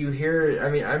 do you hear...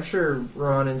 I'm sure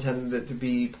Ron intended it to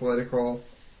be political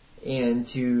and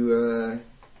to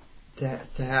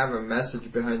have a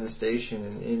message behind the station.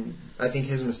 And I think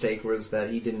his mistake was that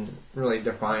he didn't really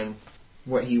define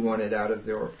what he wanted out of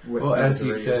the... Well, as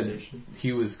he said, station.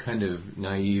 He was kind of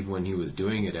naive when he was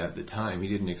doing it at the time. He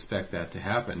didn't expect that to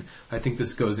happen. I think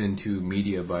this goes into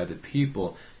media by the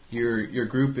people. Your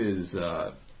group is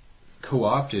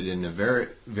co-opted in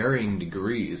varying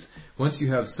degrees. Once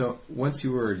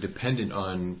you are dependent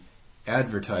on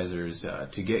advertisers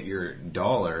to get your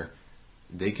dollar,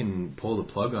 they can pull the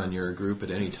plug on your group at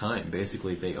any time.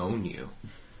 Basically, they own you.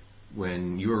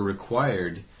 When you are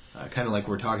required, kind of like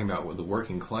we're talking about with the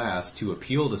working class, to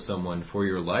appeal to someone for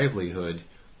your livelihood,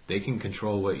 they can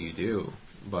control what you do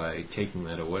by taking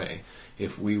that away.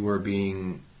 If we were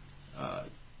being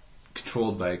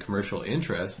controlled by commercial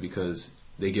interests because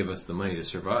they give us the money to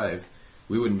survive,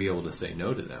 we wouldn't be able to say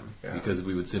no to them because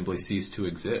we would simply cease to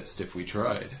exist if we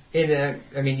tried. And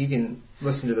I mean, you can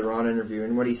listen to the Ron interview,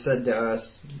 and what he said to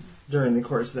us during the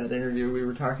course of that interview, we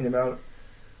were talking about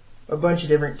a bunch of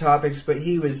different topics, but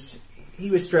he was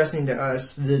stressing to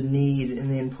us the need and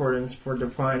the importance for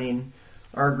defining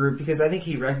our group, because I think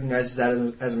he recognizes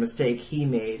that as a mistake he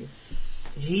made.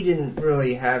 He didn't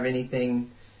really have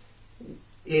anything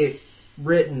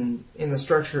written in the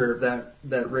structure of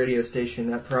that radio station,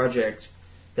 that project,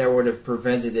 that would have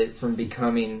prevented it from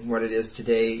becoming what it is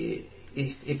today.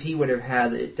 If he would have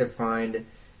had it defined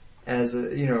as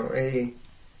a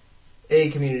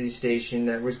community station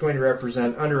that was going to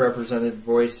represent underrepresented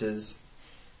voices,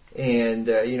 and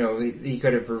he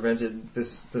could have prevented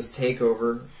this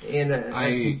takeover. And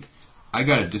I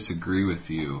got to disagree with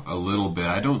you a little bit.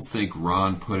 I don't think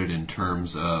Ron put it in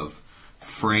terms of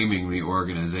framing the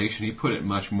organization. He put it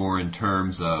much more in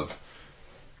terms of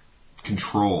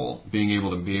control, being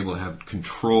able to have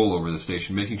control over the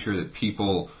station, making sure that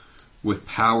people with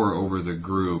power over the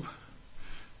group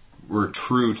were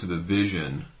true to the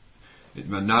vision,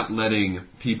 but not letting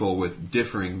people with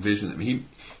differing vision. I mean,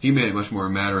 he made it much more a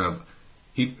matter of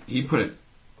he put it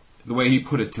the way he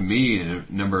put it to me in a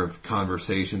number of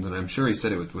conversations, and I'm sure he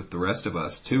said it with the rest of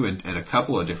us too, and a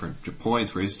couple of different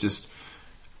points where he's just,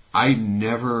 I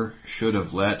never should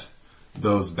have let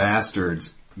those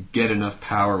bastards get enough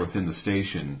power within the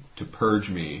station to purge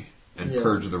me and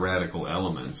purge the radical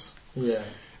elements. Yeah.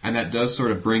 And that does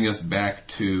sort of bring us back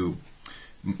to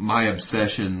my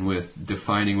obsession with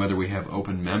defining whether we have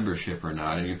open membership or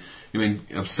not. And you mean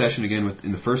obsession again with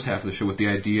in the first half of the show with the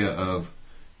idea of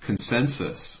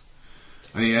consensus.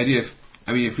 If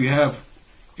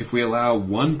we allow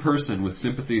one person with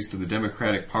sympathies to the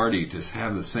Democratic Party to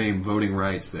have the same voting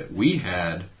rights that we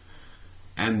had,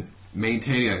 and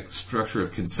maintaining a structure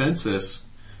of consensus,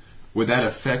 would that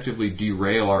effectively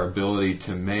derail our ability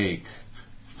to make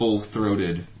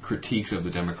full-throated critiques of the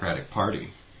Democratic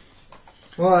Party?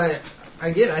 Well,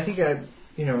 I think that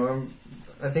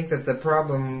the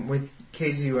problem with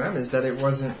KZUM is that it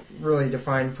wasn't really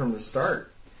defined from the start.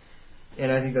 And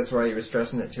I think that's why he was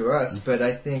stressing it to us. But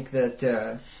I think that,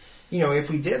 if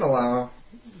we did allow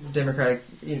Democratic,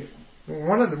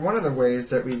 one of the ways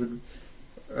that we would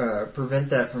prevent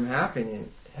that from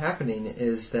happening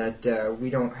is that we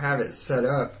don't have it set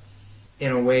up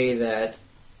in a way that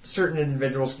certain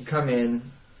individuals can come in,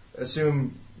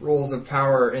 assume roles of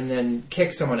power, and then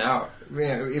kick someone out.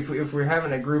 If we're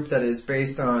having a group that is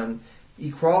based on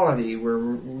equality,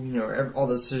 where all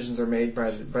the decisions are made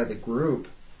by the group,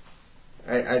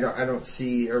 I don't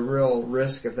see a real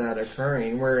risk of that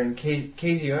occurring. Where in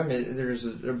KZUM, there's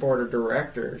a board of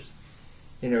directors,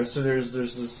 so there's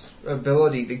this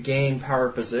ability to gain power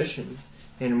positions.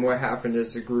 And what happened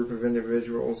is a group of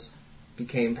individuals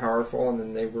became powerful, and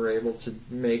then they were able to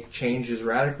make changes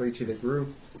radically to the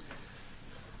group.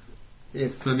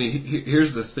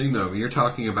 Here's the thing, though. You're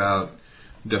talking about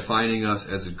defining us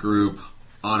as a group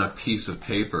on a piece of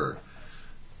paper,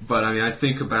 but I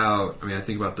think about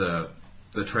the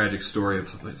tragic story of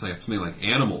something like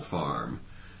Animal Farm,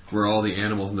 where all the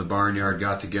animals in the barnyard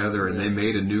got together and they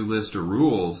made a new list of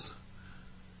rules.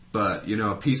 But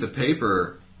a piece of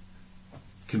paper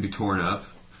can be torn up.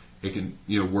 It can,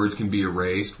 words can be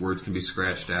erased, words can be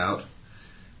scratched out.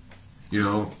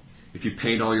 If you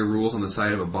paint all your rules on the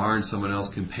side of a barn, someone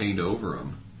else can paint over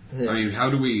them. Yeah. How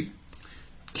do we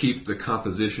keep the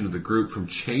composition of the group from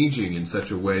changing in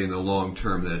such a way in the long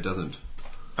term that it doesn't?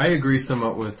 I agree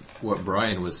somewhat with what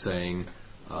Brian was saying,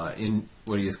 in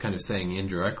what he is kind of saying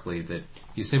indirectly, that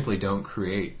you simply don't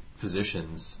create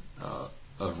positions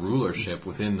of rulership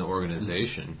within the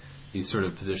organization. These sort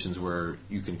of positions where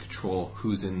you can control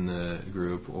who's in the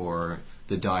group or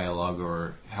the dialogue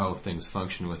or how things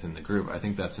function within the group. I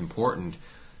think that's important,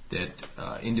 that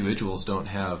individuals don't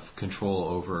have control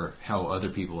over how other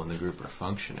people in the group are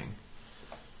functioning.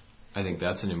 I think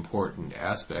that's an important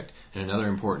aspect. And another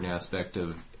important aspect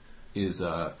is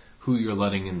who you're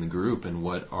letting in the group and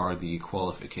what are the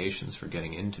qualifications for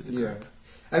getting into the group.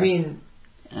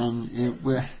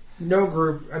 No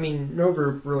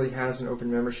group really has an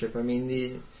open membership.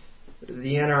 The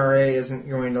NRA isn't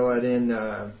going to let in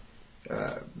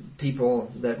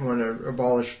people that want to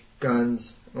abolish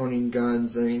owning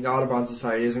guns. The Audubon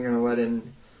Society isn't going to let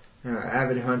in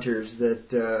avid hunters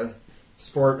that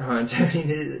sport hunt.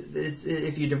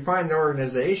 If you define the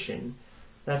organization,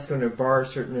 that's going to bar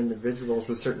certain individuals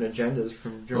with certain agendas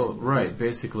from joining. Well, right.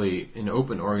 Basically, an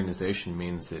open organization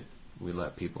means that we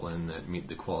let people in that meet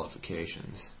the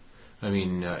qualifications. I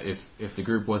mean, if the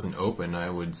group wasn't open, I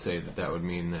would say that would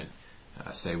mean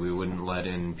that, say, we wouldn't let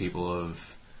in people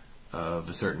of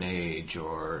a certain age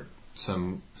or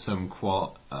some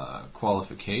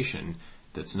qualification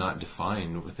that's not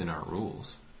defined within our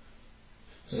rules.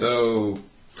 So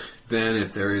then,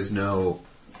 if there is no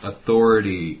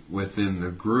authority within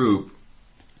the group,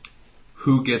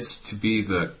 who gets to be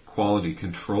the quality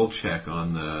control check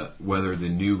on whether the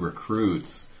new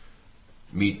recruits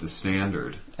meet the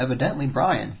standard? Evidently,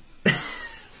 Brian.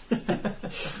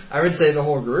 I would say the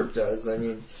whole group does. I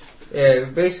mean,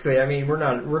 basically, I mean, we're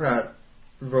not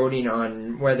voting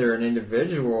on whether an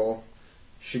individual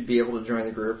should be able to join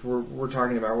the group. We're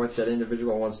talking about what that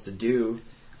individual wants to do.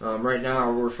 Right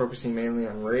now, we're focusing mainly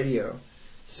on radio.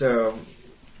 So,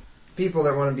 people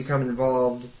that want to become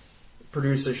involved,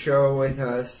 produce a show with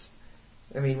us.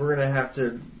 I mean, we're going to have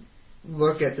to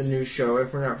look at the new show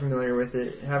if we're not familiar with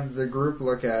it, have the group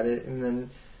look at it, and then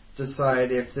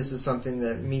decide if this is something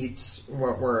that meets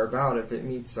what we're about, if it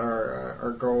meets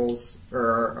our goals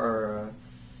or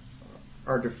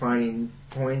our defining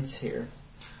points here.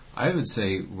 I would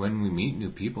say when we meet new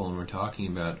people and we're talking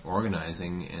about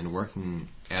organizing and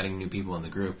adding new people in the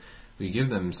group, we give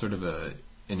them sort of an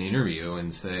interview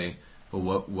and say,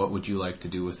 well, what would you like to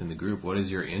do within the group? What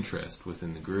is your interest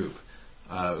within the group?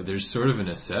 There's sort of an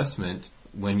assessment.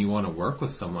 When you want to work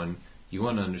with someone, you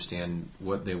want to understand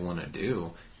what they want to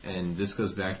do. And this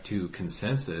goes back to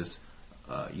consensus.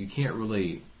 You can't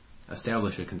really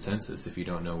establish a consensus if you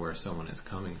don't know where someone is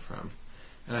coming from.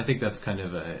 And I think that's kind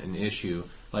of an issue.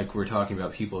 Like we're talking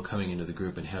about people coming into the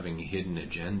group and having hidden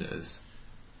agendas.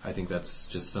 I think that's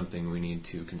just something we need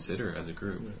to consider as a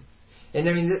group. And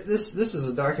I mean, this is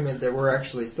a document that we're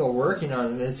actually still working on,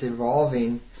 and it's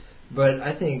evolving. But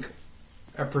I think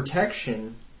a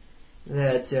protection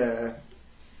that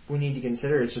we need to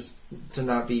consider is just to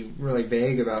not be really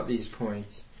vague about these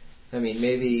points. I mean,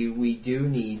 maybe we do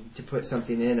need to put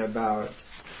something in about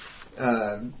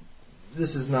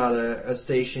this is not a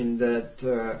station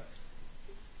that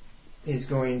is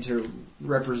going to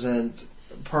represent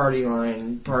party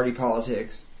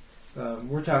politics.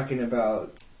 We're talking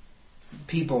about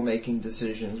people making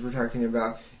decisions. We're talking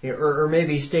about, or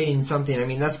maybe stating something. I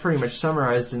mean, that's pretty much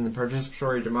summarized in the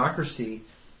participatory democracy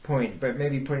point, but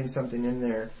maybe putting something in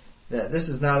there that this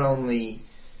is not only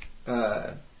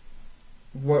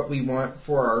what we want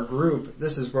for our group,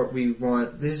 this is what we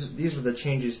want. These are the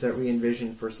changes that we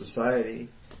envision for society.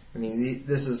 I mean,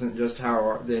 this isn't just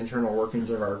how the internal workings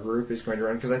of our group is going to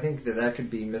run, because I think that could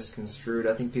be misconstrued.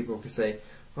 I think people could say,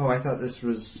 oh, I thought this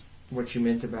was what you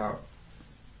meant about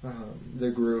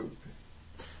the group.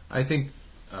 I think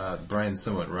Brian's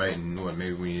somewhat right, and what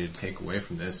maybe we need to take away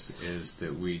from this is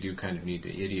that we do kind of need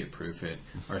to idiot-proof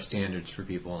our standards for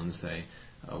people and say,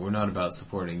 we're not about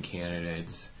supporting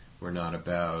candidates, we're not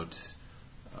about,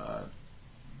 I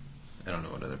don't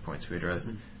know what other points we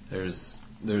addressed. We're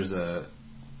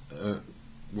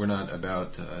not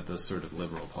about those sort of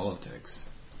liberal politics.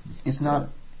 It's not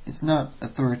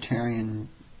authoritarian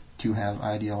to have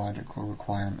ideological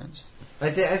requirements. I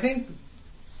think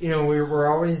we're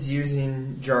always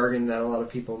using jargon that a lot of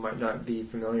people might not be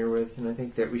familiar with, and I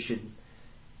think that we should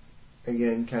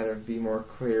again kind of be more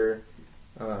clear.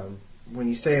 When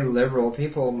you say liberal,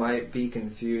 people might be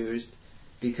confused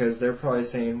because they're probably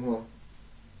saying, well,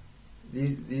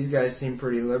 these guys seem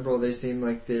pretty liberal. They seem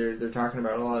like they're talking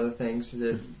about a lot of things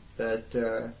that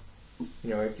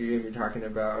if you're talking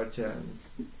about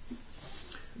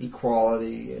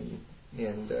equality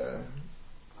and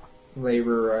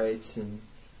labor rights and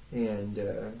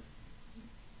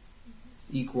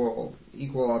equal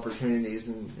opportunities,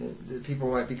 and people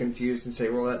might be confused and say,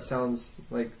 well, that sounds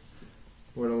like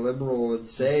what a liberal would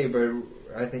say, but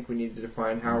I think we need to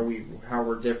define how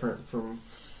we're different from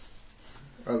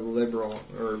a liberal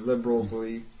or liberal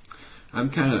belief. I'm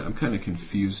kind of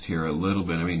confused here a little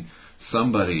bit. I mean,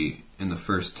 somebody in the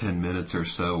first 10 minutes or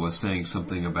so was saying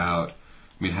something about,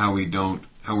 how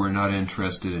we're not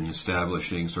interested in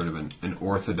establishing sort of an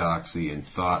orthodoxy in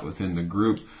thought within the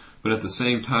group, but at the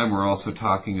same time we're also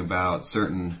talking about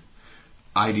certain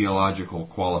ideological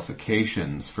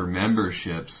qualifications for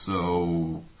membership.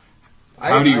 So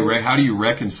how do you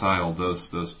reconcile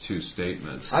those two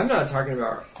statements? I'm not talking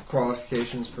about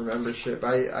qualifications for membership.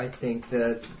 I think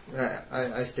that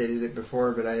I stated it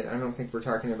before, but I don't think we're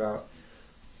talking about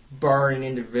barring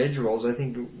individuals. I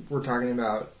think we're talking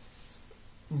about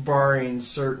barring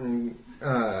certain,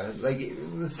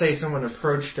 let's say someone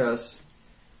approached us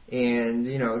and,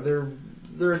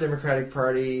 they're a Democratic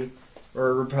Party or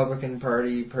a Republican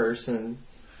Party person,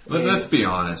 Let's be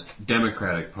honest.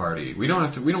 Democratic Party. We don't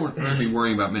have to be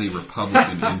worrying about many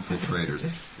Republican infiltrators.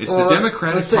 It's the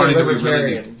Democratic Party that we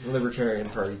really need. Libertarian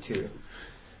Party too.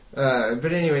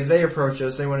 But anyways, they approach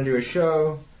us. They want to do a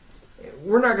show.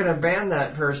 We're not going to ban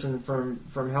that person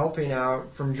from helping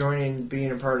out, from joining,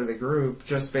 being a part of the group,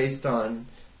 just based on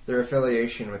their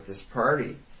affiliation with this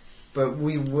party. But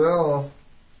we will,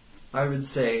 I would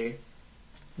say,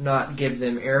 not give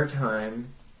them airtime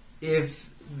if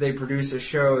they produce a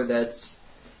show that's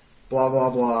blah, blah,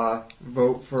 blah,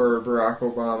 vote for Barack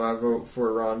Obama, vote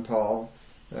for Ron Paul.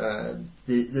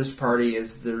 This party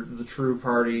is the true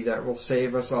party that will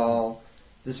save us all.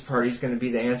 This party's going to be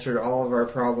the answer to all of our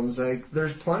problems.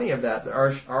 There's plenty of that.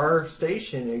 Our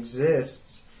station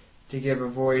exists to give a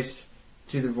voice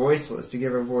to the voiceless, to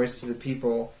give a voice to the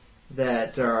people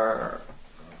that are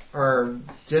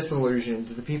disillusioned,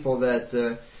 to the people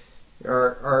that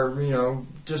are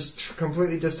just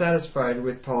completely dissatisfied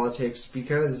with politics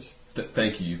because.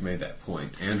 Thank you. You've made that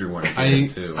point. Andrew wanted to get in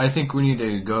too. I think we need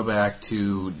to go back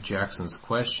to Jackson's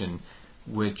question,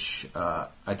 which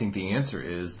I think the answer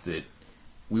is that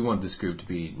we want this group to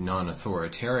be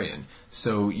non-authoritarian.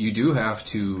 So you do have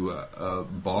to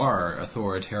bar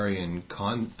authoritarian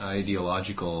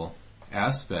ideological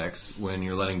aspects when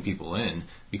you're letting people in,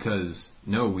 because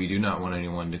no, we do not want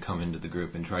anyone to come into the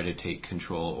group and try to take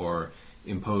control or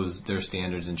impose their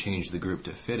standards and change the group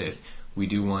to fit it. We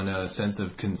do want a sense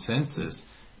of consensus,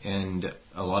 and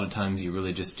a lot of times you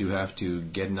really just do have to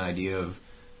get an idea of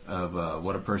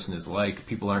what a person is like.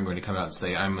 People aren't going to come out and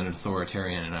say, I'm an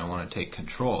authoritarian and I want to take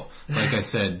control. Like I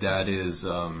said, that is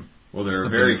well, there are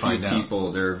very few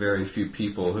people. There are very few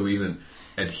people who even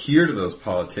adhere to those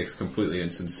politics completely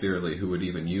and sincerely who would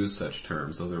even use such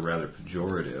terms. Those are rather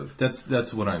pejorative.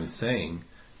 That's what I'm saying.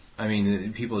 I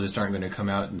mean, people just aren't going to come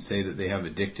out and say that they have a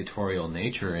dictatorial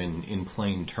nature in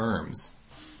plain terms.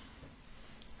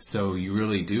 So you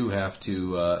really do have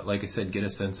to, like I said, get a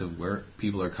sense of where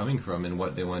people are coming from and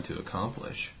what they want to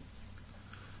accomplish.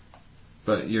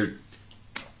 But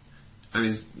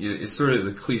it's sort of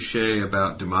the cliche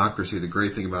about democracy. The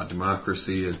great thing about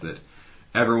democracy is that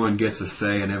everyone gets a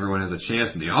say and everyone has a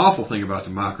chance. And the awful thing about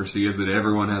democracy is that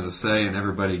everyone has a say and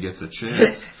everybody gets a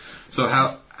chance. So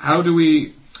how do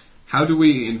we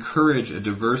encourage a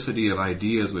diversity of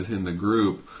ideas within the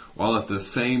group while at the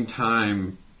same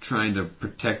time trying to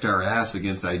protect our ass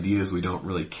against ideas we don't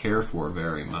really care for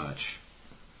very much?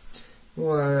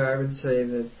 Well, I would say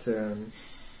that,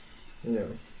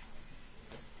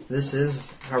 this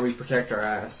is how we protect our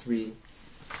ass. We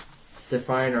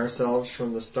define ourselves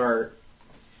from the start,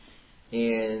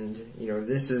 and,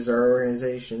 this is our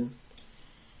organization.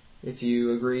 If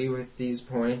you agree with these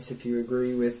points, if you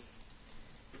agree with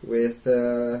what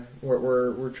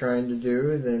we're trying to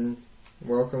do, then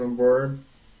welcome aboard.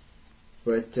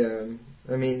 But the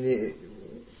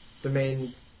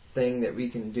main thing that we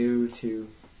can do to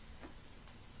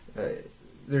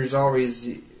there's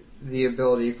always the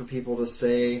ability for people to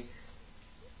say,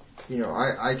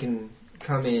 I can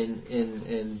come in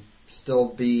and still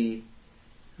be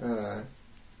I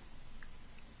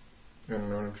don't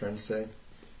know what I'm trying to say.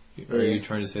 Are you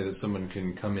trying to say that someone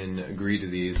can come in, agree to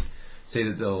these, say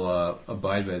that they'll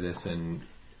abide by this and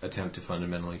attempt to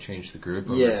fundamentally change the group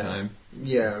over time?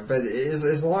 Yeah, but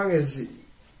as long as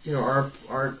our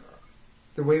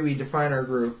the way we define our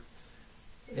group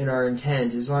and our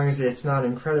intent, as long as it's not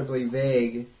incredibly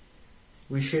vague,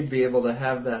 we should be able to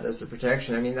have that as a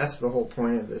protection. I mean, that's the whole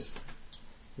point of this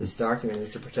document,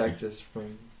 is to protect us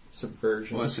from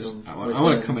subversion. Well, I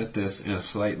want to come at this in a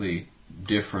slightly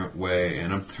different way,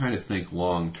 and I'm trying to think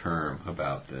long term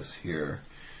about this here.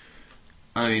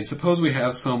 I mean, suppose we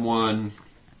have someone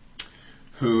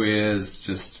who is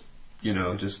just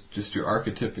your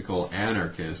archetypical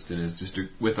anarchist and is just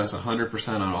with us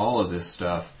 100% on all of this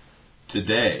stuff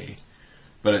today.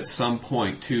 But at some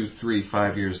point, 2, 3,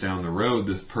 5 years down the road,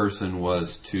 this person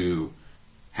was to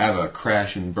have a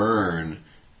crash and burn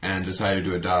and decided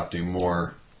to adopt a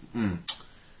more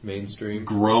mainstream,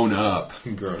 grown up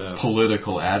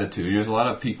political attitude. There's a lot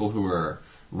of people who are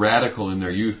radical in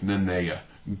their youth and then they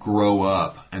grow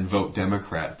up and vote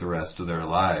Democrat the rest of their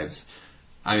lives.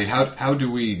 I mean, how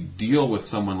do we deal with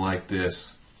someone like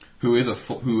this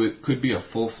who could be a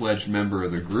full-fledged member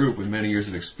of the group with many years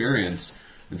of experience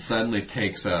and suddenly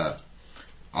takes a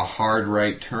hard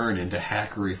right turn into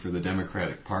hackery for the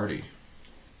Democratic Party?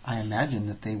 I imagine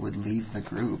that they would leave the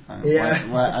group. I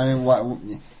mean,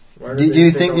 Why do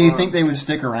you think they would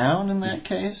stick around in that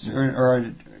case,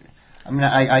 or I mean,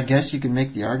 I guess you could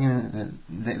make the argument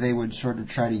that they would sort of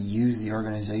try to use the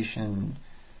organization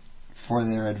for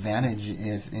their advantage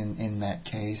if in that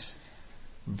case,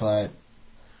 but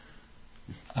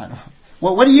I don't know.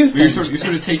 Well, what do you think? You're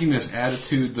sort of taking this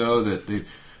attitude, though, that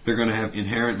they're going to have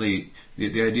inherently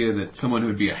the idea that someone who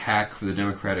would be a hack for the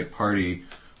Democratic Party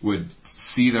would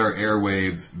seize our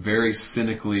airwaves very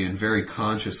cynically and very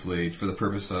consciously for the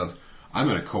purpose of, I'm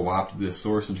going to co-opt this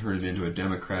source and turn it into a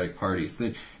Democratic Party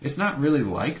thing. It's not really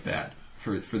like that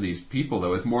for these people,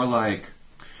 though. It's more like,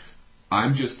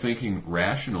 I'm just thinking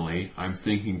rationally, I'm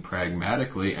thinking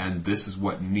pragmatically, and this is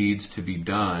what needs to be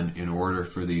done in order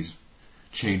for these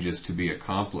changes to be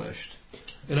accomplished.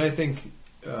 And I think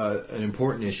an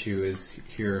important issue is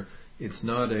here, it's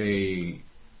not a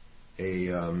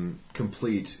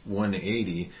complete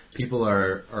 180. People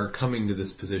are coming to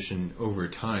this position over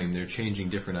time. They're changing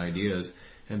different ideas,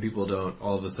 and people don't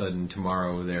all of a sudden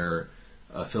tomorrow they're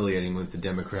affiliating with the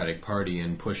Democratic Party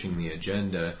and pushing the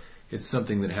agenda. It's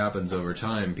something that happens over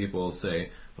time. People say,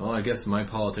 well, I guess my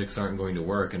politics aren't going to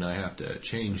work and I have to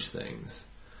change things.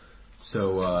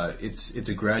 So it's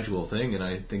a gradual thing, and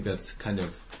I think that's kind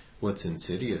of what's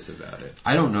insidious about it.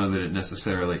 I don't know that it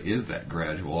necessarily is that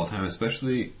gradual all the time,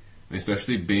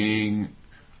 especially being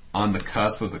on the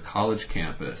cusp of the college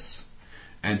campus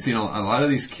and seeing a lot of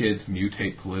these kids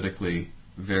mutate politically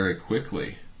very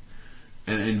quickly.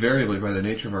 And invariably, by the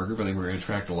nature of our group, I think we're going to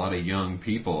attract a lot of young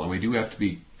people, and we do have to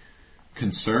be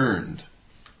concerned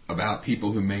about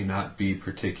people who may not be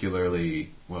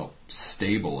particularly,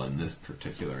 stable in this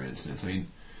particular instance. I mean,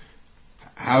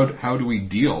 how do we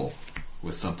deal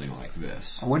with something like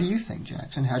this? What do you think,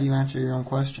 Jackson? How do you answer your own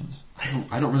questions?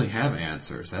 I don't really have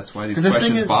answers. That's why these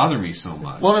questions bother me so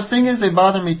much. Well, the thing is, they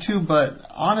bother me too, but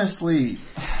honestly,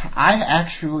 I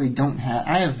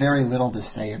have very little to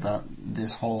say about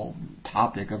this whole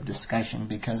topic of discussion,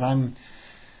 because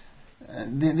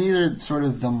these are sort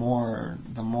of the more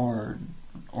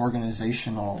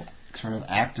organizational, sort of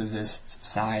activist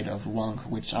side of LUNk,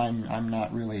 which I'm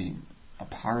not really a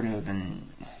part of, and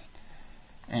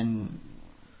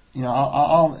you know,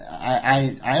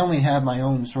 I only have my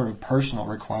own sort of personal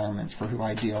requirements for who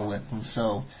I deal with, and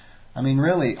so, I mean,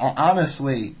 really,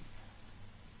 honestly,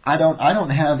 I don't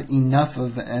have enough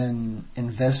of an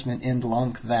investment in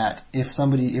LUNk that if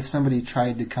somebody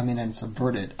tried to come in and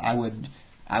subvert it, I would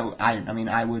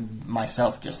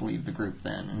myself just leave the group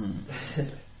then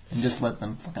and just let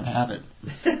them fucking have it.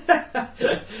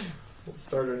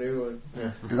 Start a new one.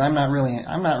 Because I'm not really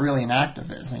an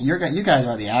activist. You guys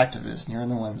are the activists. And you're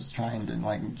the ones trying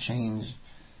to change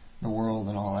the world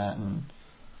and all that. And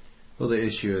well, the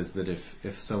issue is that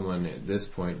if someone at this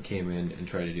point came in and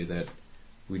tried to do that,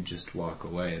 we'd just walk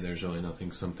away. There's really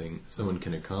nothing someone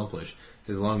can accomplish.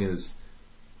 As long as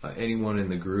anyone in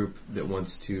the group that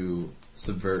wants to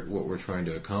subvert what we're trying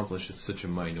to accomplish is such a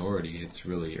minority, it's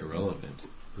really irrelevant,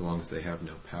 as long as they have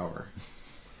no power.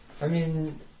 I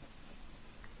mean,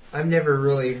 I've never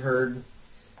really heard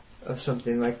of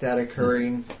something like that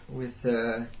occurring with,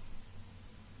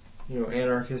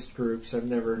 anarchist groups. I've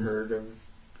never heard of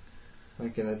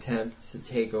an attempt to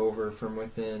take over from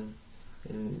within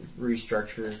and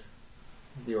restructure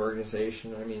the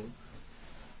organization. I mean,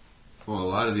 well, a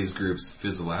lot of these groups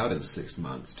fizzle out in 6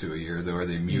 months to a year, though, or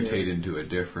they mutate into a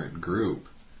different group.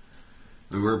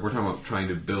 I mean, we're talking about trying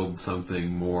to build something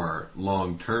more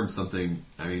long-term, something,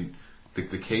 I mean, the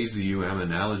KZUM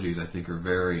analogies, I think, are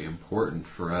very important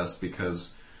for us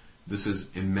because this is,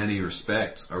 in many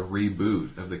respects, a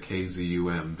reboot of the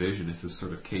KZUM vision. It's this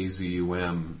sort of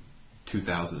KZUM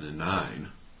 2009.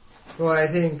 Well, I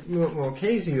think,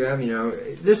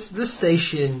 KZUM, this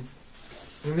station,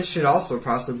 and this should also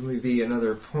possibly be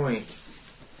another point,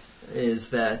 is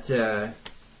that,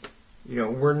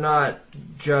 we're not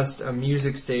just a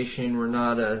music station, we're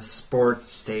not a sports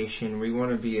station, we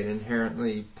want to be an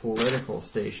inherently political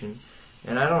station.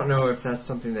 And I don't know if that's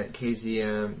something that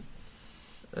KZM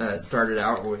started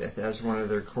out with as one of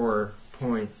their core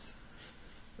points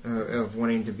of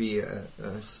wanting to be a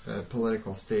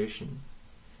political station.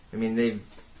 I mean,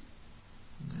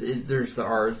 there's the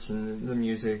arts and the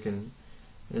music and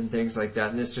things like that,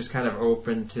 and it's just kind of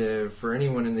open for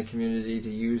anyone in the community to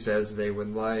use as they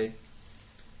would like.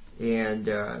 And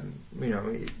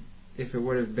if it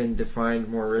would have been defined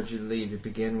more rigidly to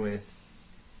begin with,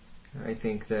 I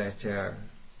think that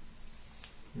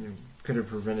could have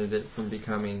prevented it from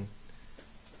becoming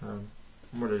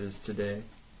what it is today.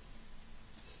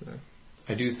 So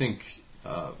I do think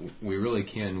we really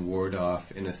can ward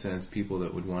off, in a sense, people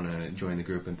that would want to join the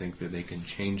group and think that they can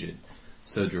change it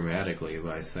so dramatically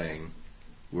by saying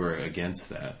we're against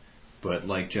that. But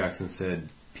like Jackson said,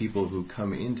 people who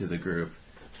come into the group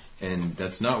and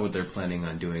that's not what they're planning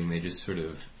on doing, they just sort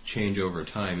of change over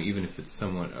time, even if it's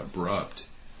somewhat abrupt,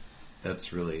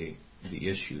 that's really the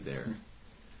issue there.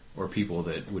 or people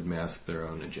that would mask their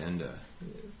own agenda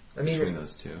between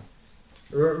those two.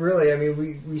 Really, I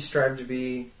mean, we strive to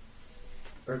be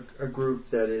a group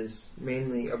that is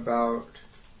mainly about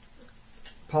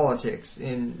politics,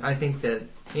 and I think that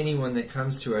anyone that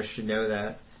comes to us should know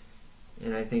that.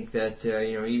 And I think that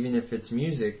even if it's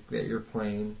music that you're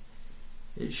playing,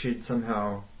 it should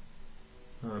somehow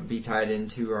be tied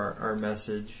into our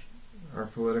message, our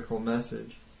political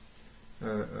message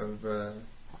of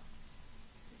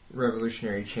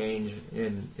revolutionary change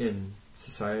in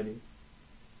society.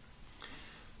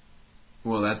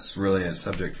 Well, that's really a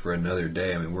subject for another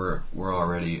day. I mean, we're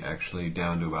already actually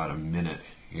down to about a minute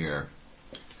here.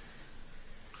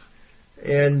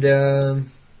 And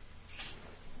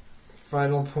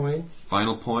final points?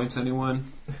 Final points,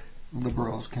 anyone?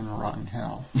 Liberals can rot in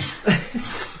hell.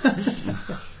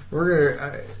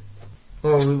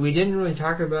 We didn't really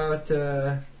talk about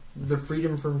the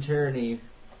freedom from tyranny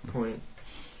point.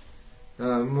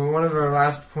 One of our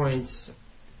last points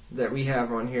that we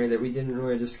have on here that we didn't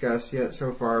really discuss yet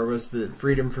so far was the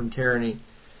freedom from tyranny.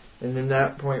 And in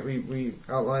that point we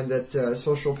outlined that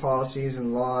social policies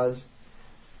and laws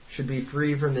should be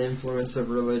free from the influence of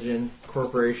religion,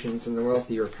 corporations, and the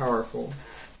wealthy or powerful.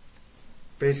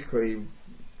 Basically,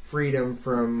 freedom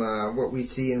from what we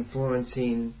see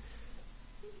influencing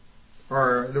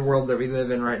the world that we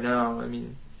live in right now. I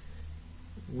mean,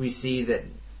 we see that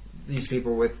these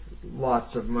people with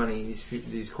lots of money,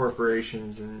 these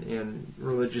corporations and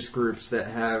religious groups that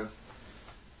have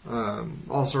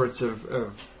all sorts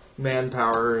of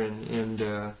manpower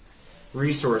and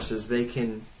resources, they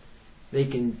can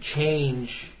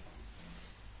change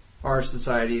our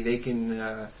society. They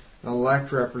can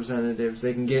elect representatives.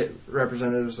 They can get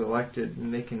representatives elected,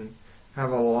 and they can have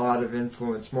a lot of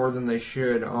influence, more than they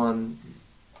should, on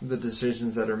the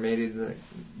decisions that are made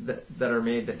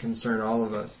that concern all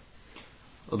of us.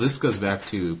 Well, this goes back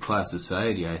to class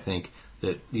society. I think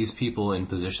that these people in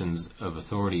positions of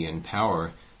authority and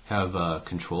power have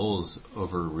controls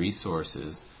over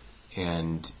resources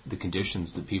and the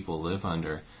conditions that people live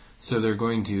under. So they're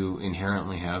going to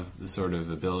inherently have the sort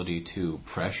of ability to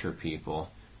pressure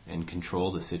people and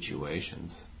control the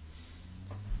situations.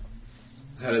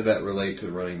 How does that relate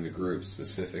to running the group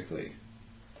specifically?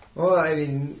 Well, I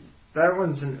mean, that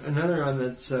one's another one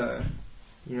that's,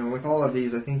 with all of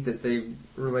these, I think that they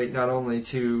relate not only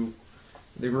to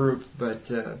the group, but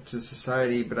to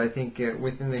society. But I think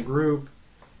within the group,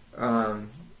 for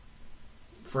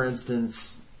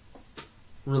instance,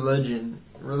 religion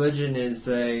is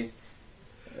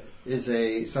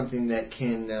something that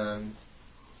can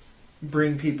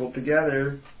bring people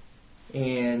together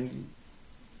and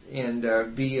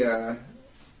be a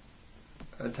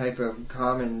type of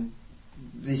common.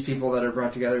 These people that are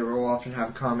brought together will often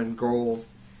have common goals,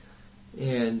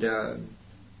 and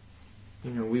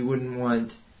we wouldn't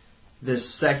want this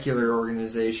secular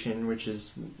organization, which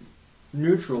is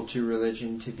neutral to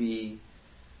religion, to be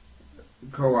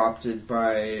co-opted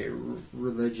by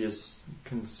religious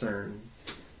concerns,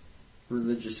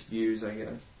 religious views, I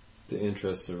guess. The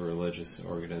interests of religious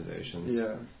organizations.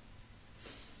 Yeah.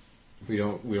 We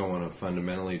don't want to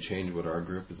fundamentally change what our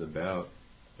group is about.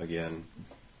 Again,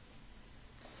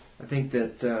 I think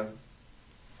that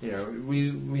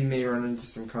we may run into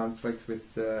some conflict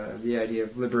with the idea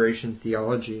of liberation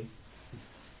theology.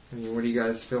 I mean, what do you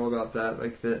guys feel about that?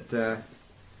 Like that,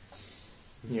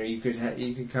 you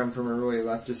could come from a really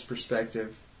leftist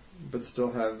perspective, but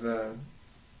still have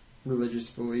religious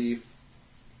belief.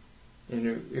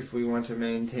 And if we want to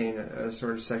maintain a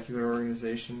sort of secular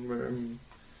organization,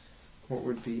 what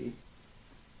would be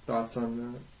thoughts on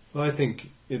that? Well, I think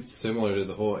it's similar to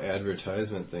the whole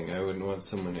advertisement thing. I wouldn't want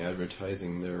someone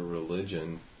advertising their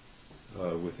religion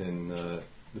within the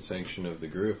sanction of the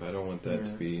group. I don't want that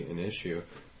to be an issue.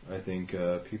 I think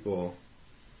people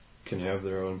can have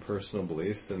their own personal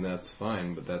beliefs, and that's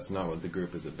fine, but that's not what the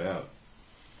group is about.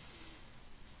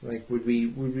 Like, would we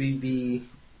be,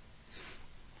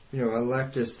 a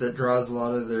leftist that draws a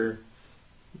lot of their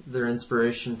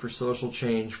inspiration for social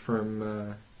change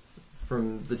from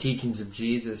the teachings of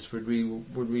Jesus? Would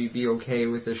we be okay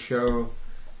with a show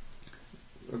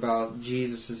about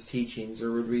Jesus' teachings,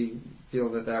 or would we feel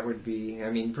that would be?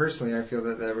 I mean, personally, I feel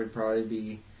that would probably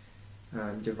be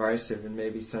divisive and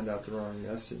maybe send out the wrong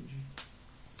message.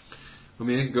 I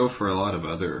mean, it could go for a lot of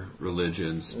other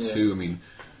religions too. I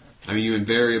mean, you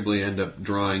invariably end up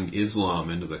drawing Islam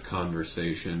into the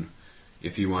conversation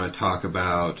if you want to talk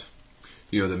about,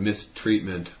 the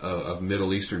mistreatment of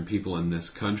Middle Eastern people in this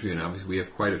country. And obviously we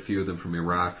have quite a few of them from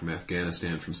Iraq, from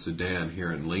Afghanistan, from Sudan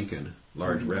here in Lincoln,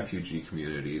 large refugee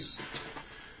communities.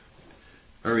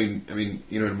 I mean,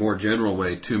 in a more general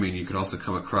way too. I mean, you could also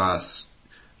come across.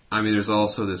 I mean, there's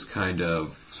also this kind of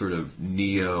sort of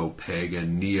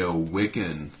neo-pagan,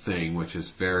 neo-Wiccan thing, which is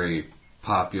very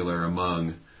popular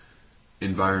among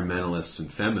environmentalists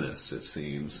and feminists, it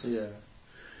seems. Yeah.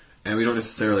 And we don't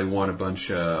necessarily want a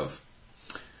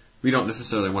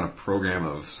program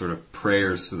of sort of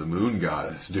prayers to the moon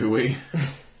goddess, do we?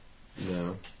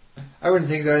 No. I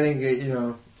wouldn't think so. I think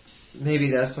that,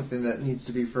 maybe that's something that needs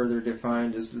to be further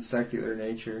defined as the secular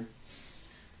nature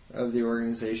of the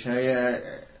organization.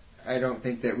 I don't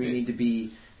think that we need to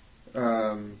be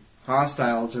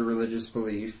hostile to religious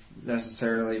belief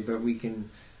necessarily, but we can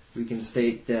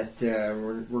state that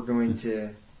we're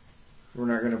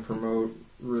not going to promote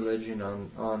religion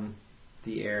on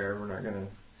the air. We're not going to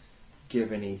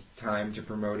give any time to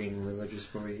promoting religious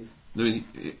belief. I mean,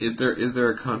 is there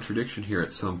a contradiction here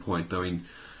at some point, though? I mean,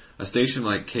 a station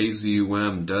like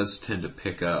KZUM does tend to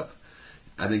pick up.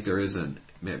 I think there is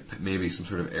maybe some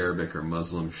sort of Arabic or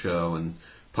Muslim show, and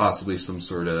possibly some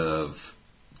sort of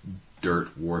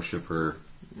dirt worshiper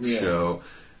show.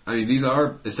 I mean, these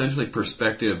are essentially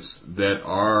perspectives that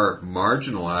are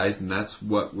marginalized, and that's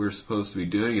what we're supposed to be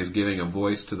doing, is giving a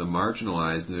voice to the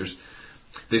marginalized. And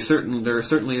there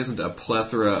certainly isn't a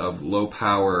plethora of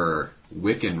low-power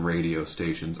Wiccan radio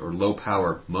stations or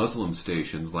low-power Muslim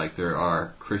stations like there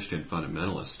are Christian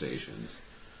fundamentalist stations.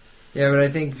 Yeah, but I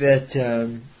think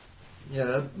that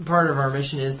part of our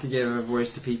mission is to give a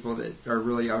voice to people that are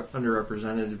really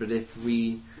underrepresented. But if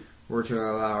we were to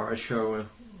allow a show,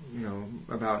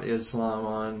 about Islam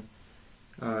on,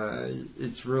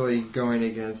 it's really going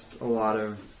against a lot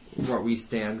of what we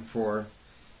stand for.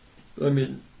 I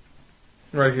mean,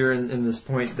 right here in this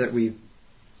point that we've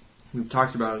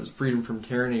talked about is freedom from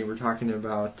tyranny. We're talking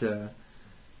about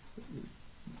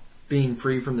being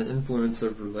free from the influence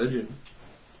of religion.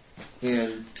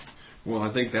 And well, I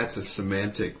think that's a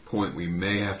semantic point we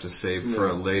may have to save for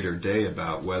a later day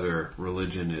about whether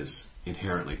religion is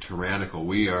inherently tyrannical.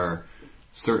 We are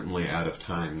certainly out of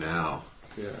time now.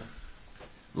 Yeah.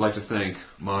 I'd like to thank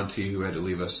Monty, who had to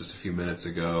leave us just a few minutes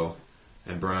ago,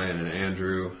 and Brian and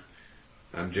Andrew.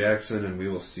 I'm Jackson, and we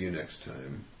will see you next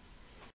time.